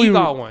we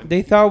got one.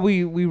 They thought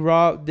we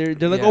robbed. They're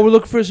like, Yeah. oh, we're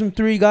looking for some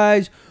 3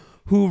 guys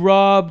who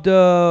robbed,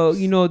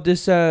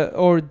 this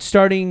or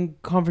starting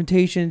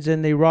confrontations,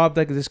 and they robbed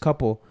like this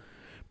couple.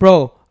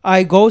 Bro,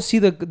 I go see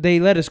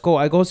they let us go.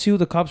 I go see who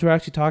the cops were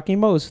actually talking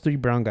about. It was 3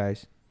 brown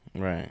guys.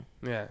 Right.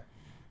 Yeah.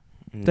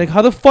 Like,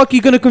 how the fuck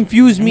you gonna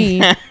confuse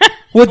me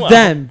with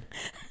them?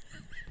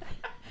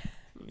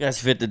 You guys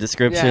fit the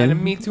description. Yeah,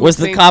 and me too, Was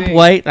the same cop thing.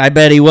 white? I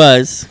bet he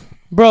was.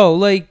 Bro,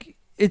 like,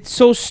 it's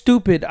so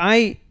stupid.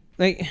 I'm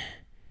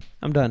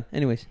done.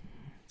 Anyways.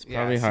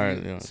 Probably hard.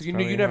 So, You know, so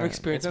you never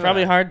experienced. It's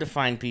probably hard to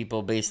find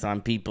people based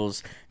on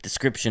people's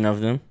description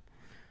of them.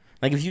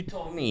 Like if you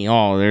told me,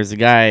 oh, there's a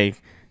guy,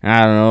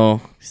 I don't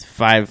know, he's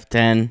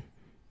 5'10".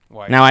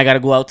 White. Now I got to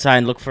go outside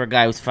and look for a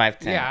guy who's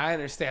 5'10". Yeah, I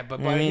understand, but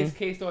in his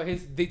case though,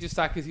 they just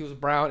thought because he was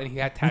brown and he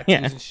had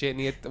tattoos and shit, and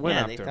he went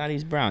after. They thought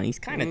he's brown. He's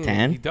kind of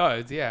tan. He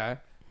does, yeah.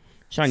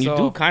 Shawn, you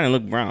do kind of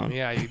look brown.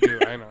 Yeah, you do.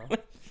 I know.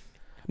 But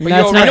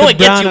I know it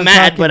gets you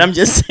mad, but I'm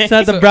just saying. It's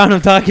not the brown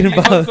I'm talking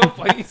about.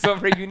 So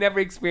funny, you never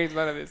experienced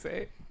none of this,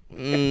 eh?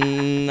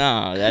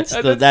 No,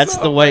 that's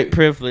the white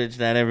privilege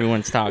that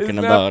everyone's talking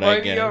about. I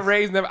guess.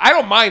 Ray's never. I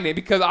don't mind it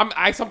because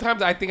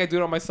sometimes I think I do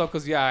it on myself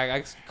because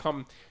I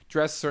come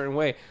dressed a certain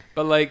way,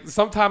 but like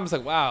sometimes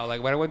like wow,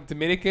 like when I went to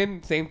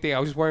Dominican, same thing. I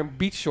was just wearing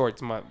beach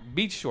shorts,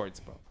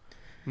 bro.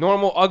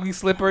 Normal ugly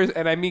slippers,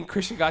 and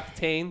Christian got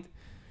detained,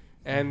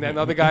 and then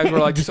other guys were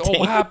like, just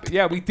what happened?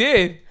 Yeah, we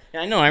did.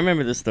 Yeah, I know. I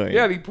remember the story.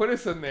 Yeah, they put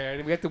us in there,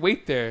 and we had to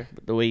wait there.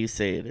 But the way you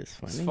say it is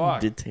funny. It's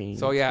fun. Detained.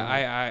 So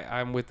yeah,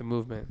 I'm with the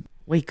movement.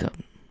 Wake up.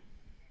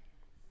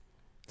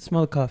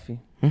 Smell the coffee.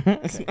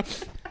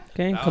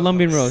 Okay,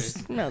 Colombian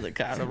roast. Smell the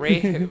coffee. So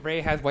Ray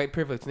has white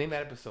privilege. Name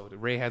that episode.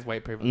 Ray has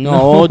white privilege.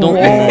 No, don't.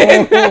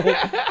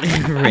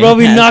 Bro,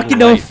 we knocking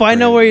down,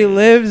 find out where he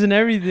lives and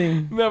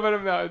everything. No, but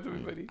I'm not.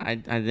 It's funny.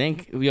 I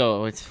think,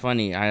 it's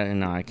funny.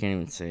 I can't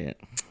even say it.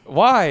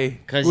 Why?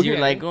 Because you're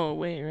like, oh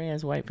wait, Ray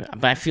has white privilege.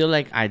 But I feel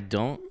like I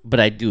don't. But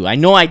I do. I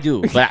know I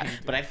do. But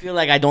I feel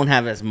like I don't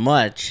have as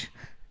much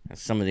as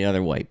some of the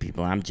other white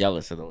people. I'm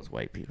jealous of those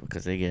white people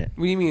because they get.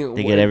 What do you mean?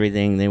 They get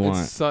everything they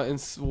want.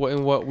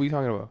 In what we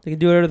talking about? They can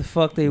do whatever the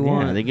fuck they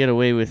want. Yeah, they get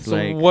away with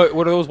so what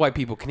are those white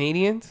people?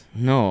 Canadians?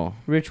 No,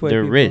 rich white.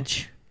 They're people.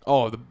 Rich.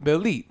 Oh, the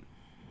elite.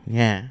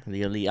 Yeah,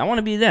 the elite. I want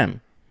to be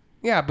them.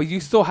 Yeah, but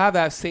you still have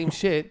that same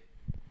shit.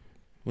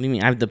 What do you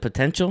mean? I have the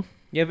potential.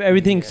 You have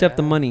everything except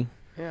the money.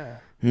 Yeah.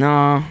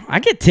 No, I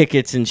get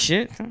tickets and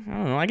shit. I don't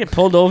know. I get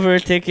pulled over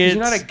tickets.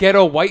 You're not a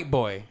ghetto white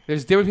boy.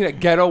 There's a difference between a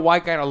ghetto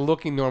white guy and a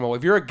looking normal.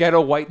 If you're a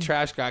ghetto white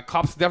trash guy,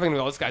 cops definitely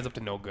know this guy's up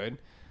to no good.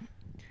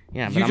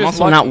 Yeah, but I'm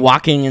also not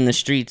walking in the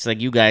streets like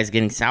you guys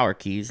getting sour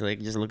keys, like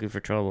just looking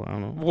for trouble. I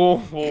don't know.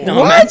 Whoa. No,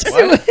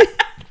 what?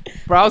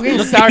 Bro, I was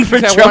getting sour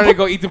keys. I wanted to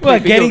go eat the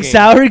What, getting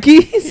sour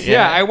keys?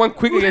 Yeah, I went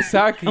quickly to get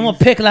sour keys. I'm going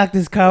to pick like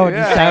this cow with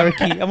the sour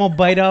key. I'm going to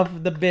bite off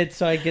the bit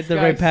so I get the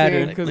right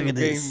pattern. Look at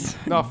this.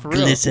 No, for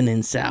real.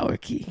 Glistening sour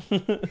key.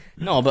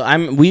 No,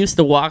 but we used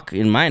to walk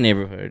in my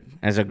neighborhood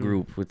as a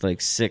group with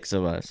like 6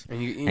 of us.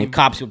 And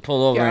cops would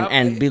pull over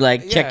and be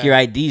like, check your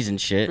IDs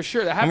and shit. For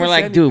sure. That and we're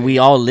like, dude, we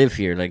all live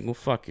here. Like, well,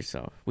 fuck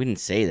yourself. We didn't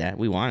say that.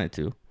 We wanted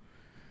to.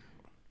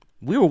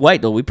 We were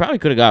white, though. We probably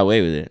could have got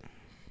away with it.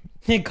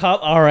 Cop,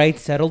 all right,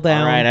 settle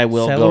down. All right, I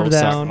will settle go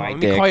down. suck my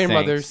Let dick. me call your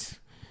thanks. mothers.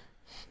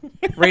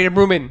 Ray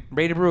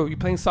to Brew. You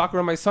playing soccer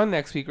with my son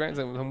next week, right?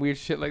 Some weird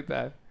shit like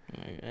that.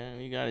 Yeah,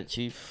 you got it,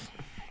 chief.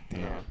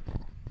 Yeah.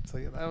 So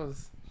yeah, that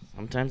was.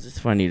 Sometimes it's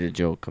funny to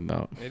joke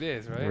about. It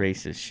is, right?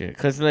 Racist shit,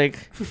 cause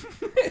like,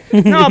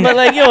 no, but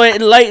like,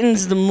 it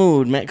lightens the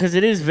mood, man. Cause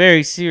it is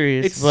very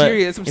serious. It's but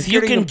serious. If you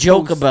can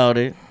joke about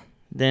it,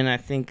 then I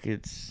think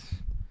it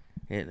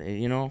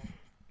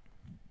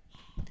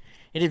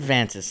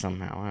advances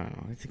somehow. I don't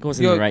know. It goes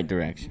in the right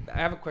direction. I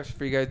have a question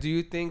for you guys. Do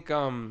you think,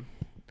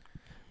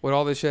 with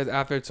all this shit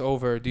after it's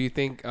over, do you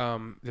think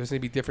there's gonna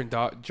be different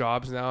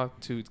jobs now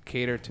to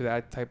cater to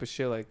that type of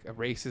shit, like a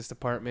racist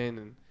department,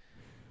 and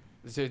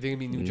is there gonna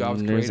be new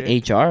jobs created?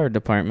 There's HR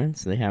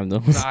departments. They have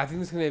those. No, I think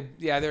there's gonna.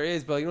 Yeah, there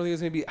is, but you don't think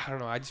there's gonna be? I don't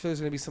know. I just feel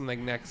there's gonna be some like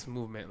next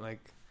movement,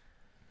 like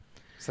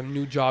some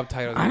new job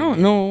title. I don't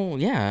know.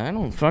 Yeah, I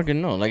don't fucking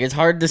know. Like it's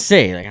hard to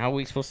say. Like how are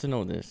we supposed to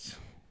know this?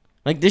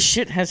 Like, this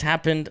shit has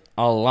happened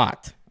a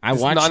lot. I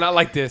watched... not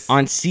like this.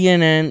 On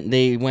CNN,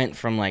 they went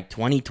from, like,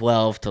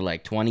 2012 to,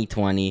 like,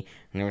 2020,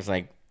 and there was,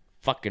 like,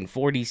 fucking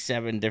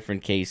 47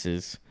 different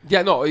cases.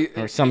 Yeah, no.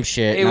 Or some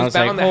shit. It was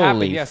bound to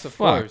happen, yes, of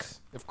fuck. course.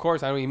 Of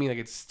course, I know what you mean. Like,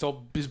 it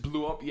still just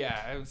blew up.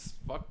 Yeah, it was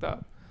fucked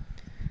up.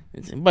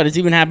 But it's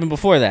even happened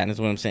before that,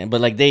 is what I'm saying. But,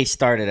 like, they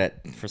started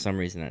for some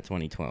reason, at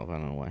 2012. I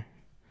don't know why.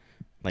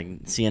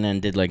 Like,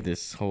 CNN did, like,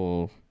 this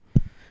whole...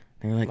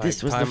 They were like,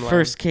 this was the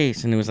first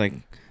case, and it was, like...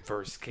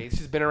 First case.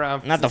 She's been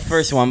around. Not the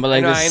first one, but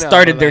like they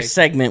started their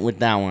segment with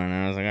that one,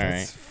 and I was like, all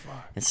right.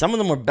 And some of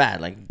them were bad,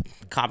 like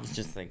cops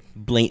just like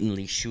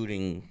blatantly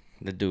shooting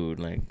the dude,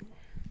 like.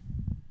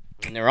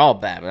 And they're all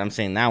bad, but I'm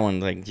saying that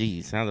one, like,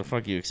 geez, how the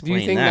fuck you explain that?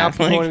 Do you think now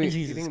people like, do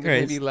you think there's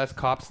gonna be less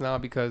cops now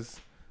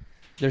because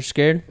they're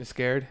scared? They're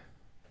scared.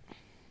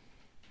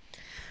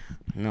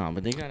 No,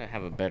 but they gotta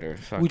have a better.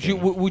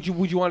 Fucking... Would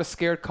you want a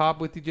scared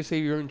cop with you? Just say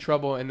you're in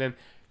trouble, and then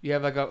you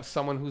have like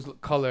someone who's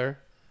color.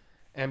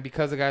 And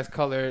because the guy's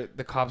color,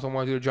 the cops don't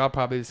want to do their job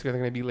properly. They're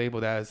going to be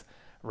labeled as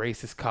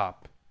racist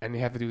cop, and they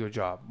have to do their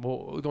job.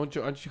 Well, aren't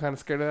you kind of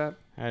scared of that?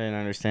 I didn't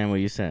understand what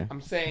you said.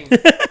 I'm saying,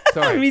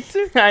 sorry. Me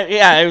too.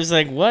 I was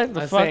like, what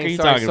the fuck are you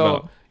talking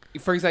about?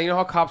 For example, you know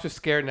how cops are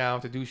scared now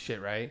to do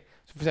shit, right?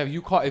 So for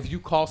example, if you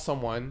call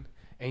someone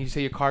and you say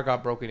your car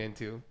got broken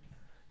into,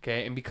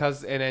 Okay, and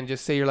then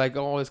just say you're like,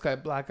 oh, this guy,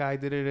 black guy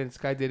did it, and this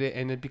guy did it,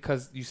 and then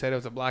because you said it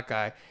was a black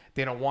guy,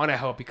 they don't want to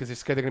help because they're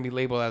scared they're gonna be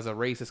labeled as a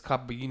racist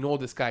cop. But you know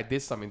this guy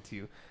did something to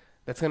you.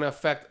 That's gonna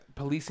affect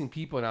policing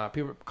people now.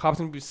 Cops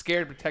are gonna be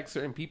scared to protect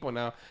certain people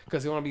now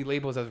because they want to be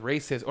labeled as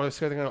racist, or they're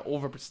scared they're gonna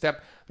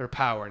overstep their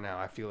power now.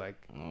 I feel like.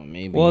 Oh,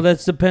 maybe. Well, that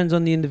depends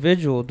on the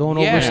individual. Don't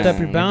overstep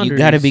your boundaries. You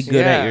gotta be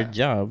good at your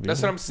job.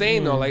 That's what I'm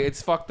saying though. Like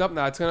it's fucked up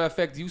now. It's gonna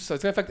affect you. So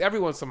it's gonna affect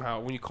everyone somehow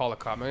when you call a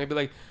cop. They're gonna be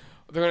like,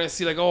 they're gonna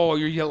see like, oh,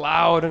 you're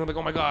loud, and I'm like,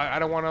 oh my god, I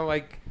don't want to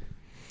like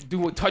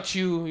touch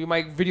you. You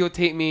might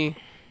videotape me.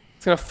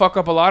 It's gonna fuck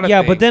up a lot of things.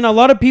 Yeah, but then a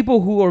lot of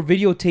people who are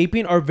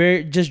videotaping are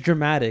very just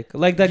dramatic.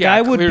 Like the guy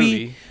would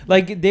be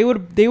like they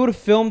would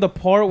film the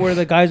part where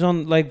the guy's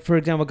on, like, for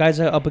example, guys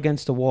are up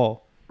against the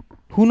wall.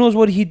 Who knows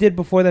what he did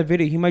before that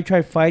video? He might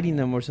try fighting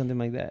them or something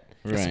like that.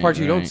 It's the parts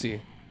you don't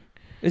see.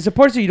 It's the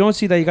parts that you don't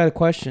see that you got to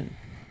question.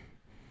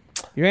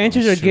 Your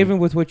answers are given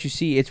with what you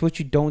see. It's what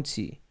you don't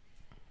see.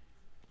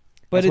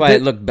 But that's why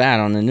it looked bad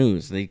on the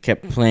news. They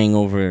kept playing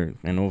over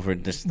and over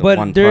this one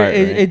part. Right?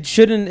 It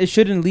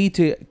shouldn't lead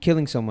to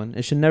killing someone.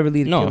 It should never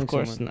lead to killing someone. No, of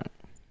course not.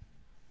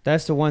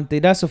 That's the one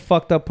thing. That's the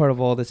fucked up part of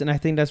all this, and I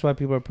think that's why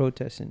people are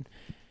protesting.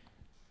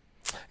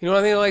 You know what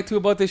I think I like too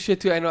about this shit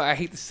too? I know I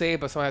hate to say it,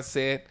 but someone has to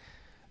say it.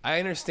 I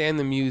understand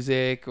the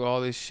music or all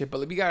this shit,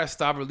 but like, we gotta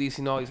stop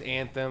releasing all these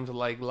anthems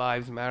like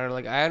Lives Matter.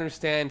 Like I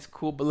understand it's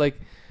cool, but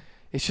like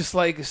it's just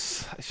like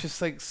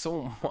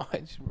so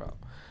much, bro.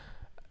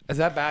 Is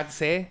that bad to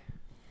say?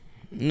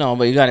 No,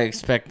 but you gotta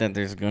expect that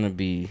there's gonna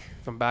be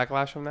some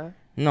backlash from that.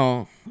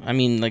 No, I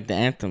mean like the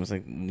anthems,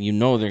 like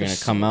they're gonna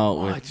come out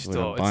with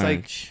a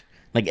bunch.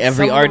 It's like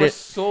every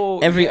artist,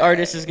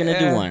 artist is gonna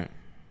do one,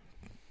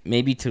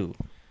 maybe two.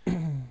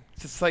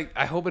 It's just like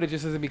I hope it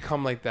just doesn't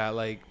become like that,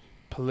 like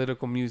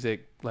political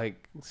music, like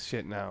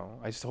shit. Now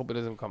I just hope it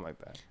doesn't come like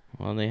that.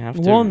 Well, they have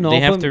to.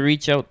 They have to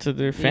reach out to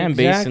their fan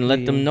base and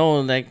let them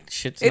know like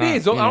shit's. It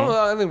is. I don't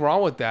know anything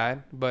wrong with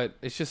that, but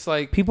it's just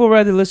like people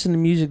rather listen to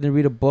music than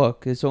read a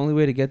book. It's the only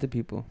way to get to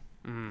people.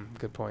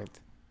 Good point.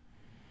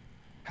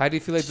 How do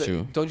you feel like?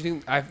 Don't you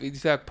think I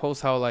used to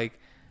post how like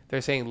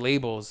they're saying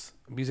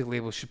music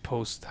labels should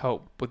post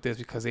help with this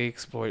because they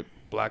exploit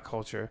black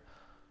culture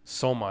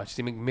so much.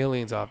 They make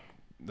millions off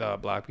the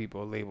black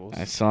people labels.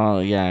 I saw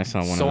one of the posts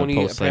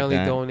Sony apparently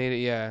like that. Donated.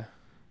 Yeah.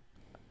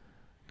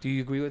 Do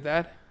you agree with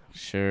that?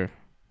 Sure.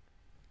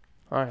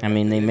 All right. I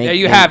mean, there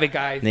you have it,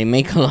 guys. They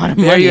make a lot of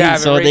money. There you have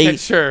so it.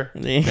 Sure.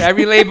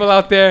 Every label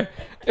out there.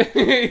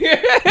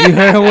 You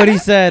heard what he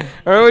said.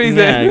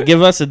 Yeah,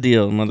 give us a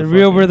deal, motherfucker. The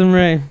real Rhythm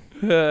Ray.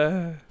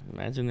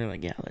 Imagine they're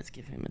like, yeah, let's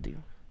give him a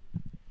deal.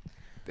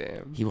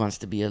 Damn. He wants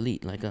to be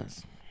elite like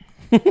us.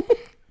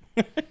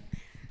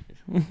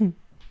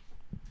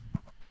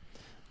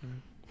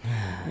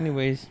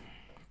 Anyways,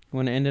 you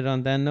want to end it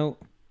on that note?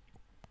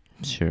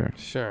 Sure.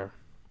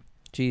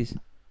 Jeez.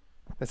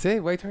 That's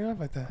it? Why are you turning off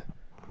like that?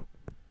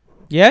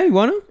 Yeah, you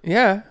want to?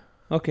 Yeah.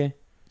 Okay.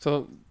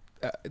 So,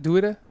 do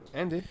it.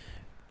 End it.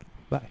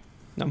 Bye.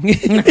 No.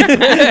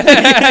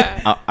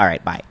 All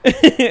right, bye.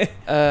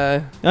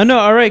 No,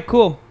 all right,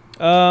 cool.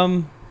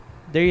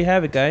 There you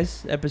have it,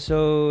 guys.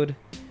 Episode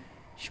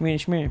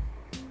Shmeneshme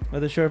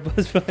of the Short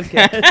Buzz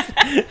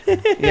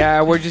Podcast.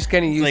 Yeah, we're just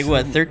getting used to it.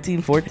 Like what,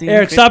 13, 14,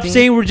 Erick, 15? stop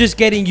saying we're just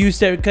getting used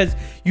to it because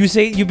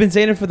you've been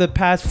saying it for the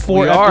past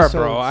 4 episodes.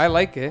 Bro. I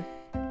like it.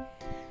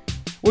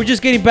 We're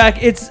just getting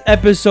back. It's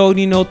episode,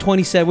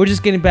 27. We're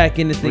just getting back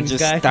into things,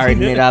 guys. We're just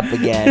starting it up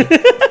again.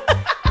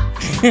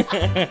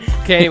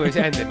 Okay, anyways,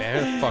 end it,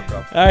 man. Fuck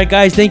up. All right,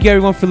 guys. Thank you,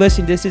 everyone, for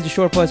listening. This is the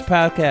Short Buzz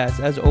Podcast.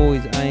 As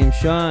always, I am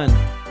Shawn.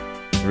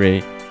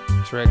 Ray.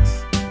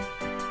 Tricks.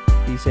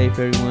 Be safe,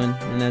 everyone.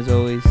 And as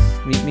always,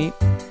 meet.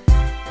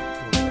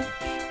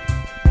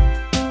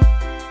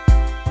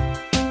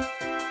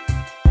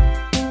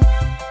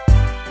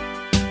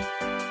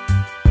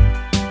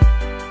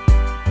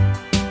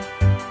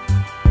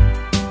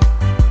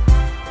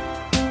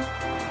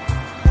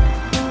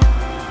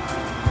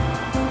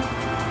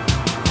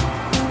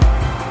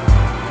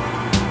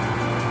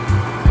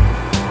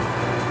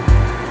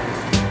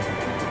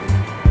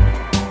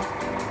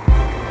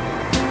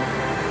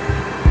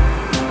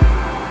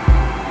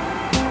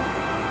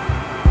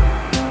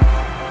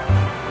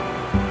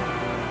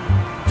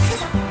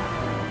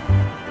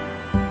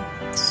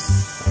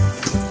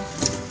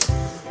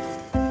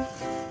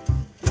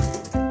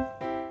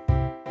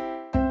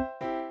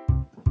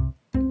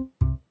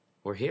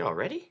 We're here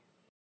already?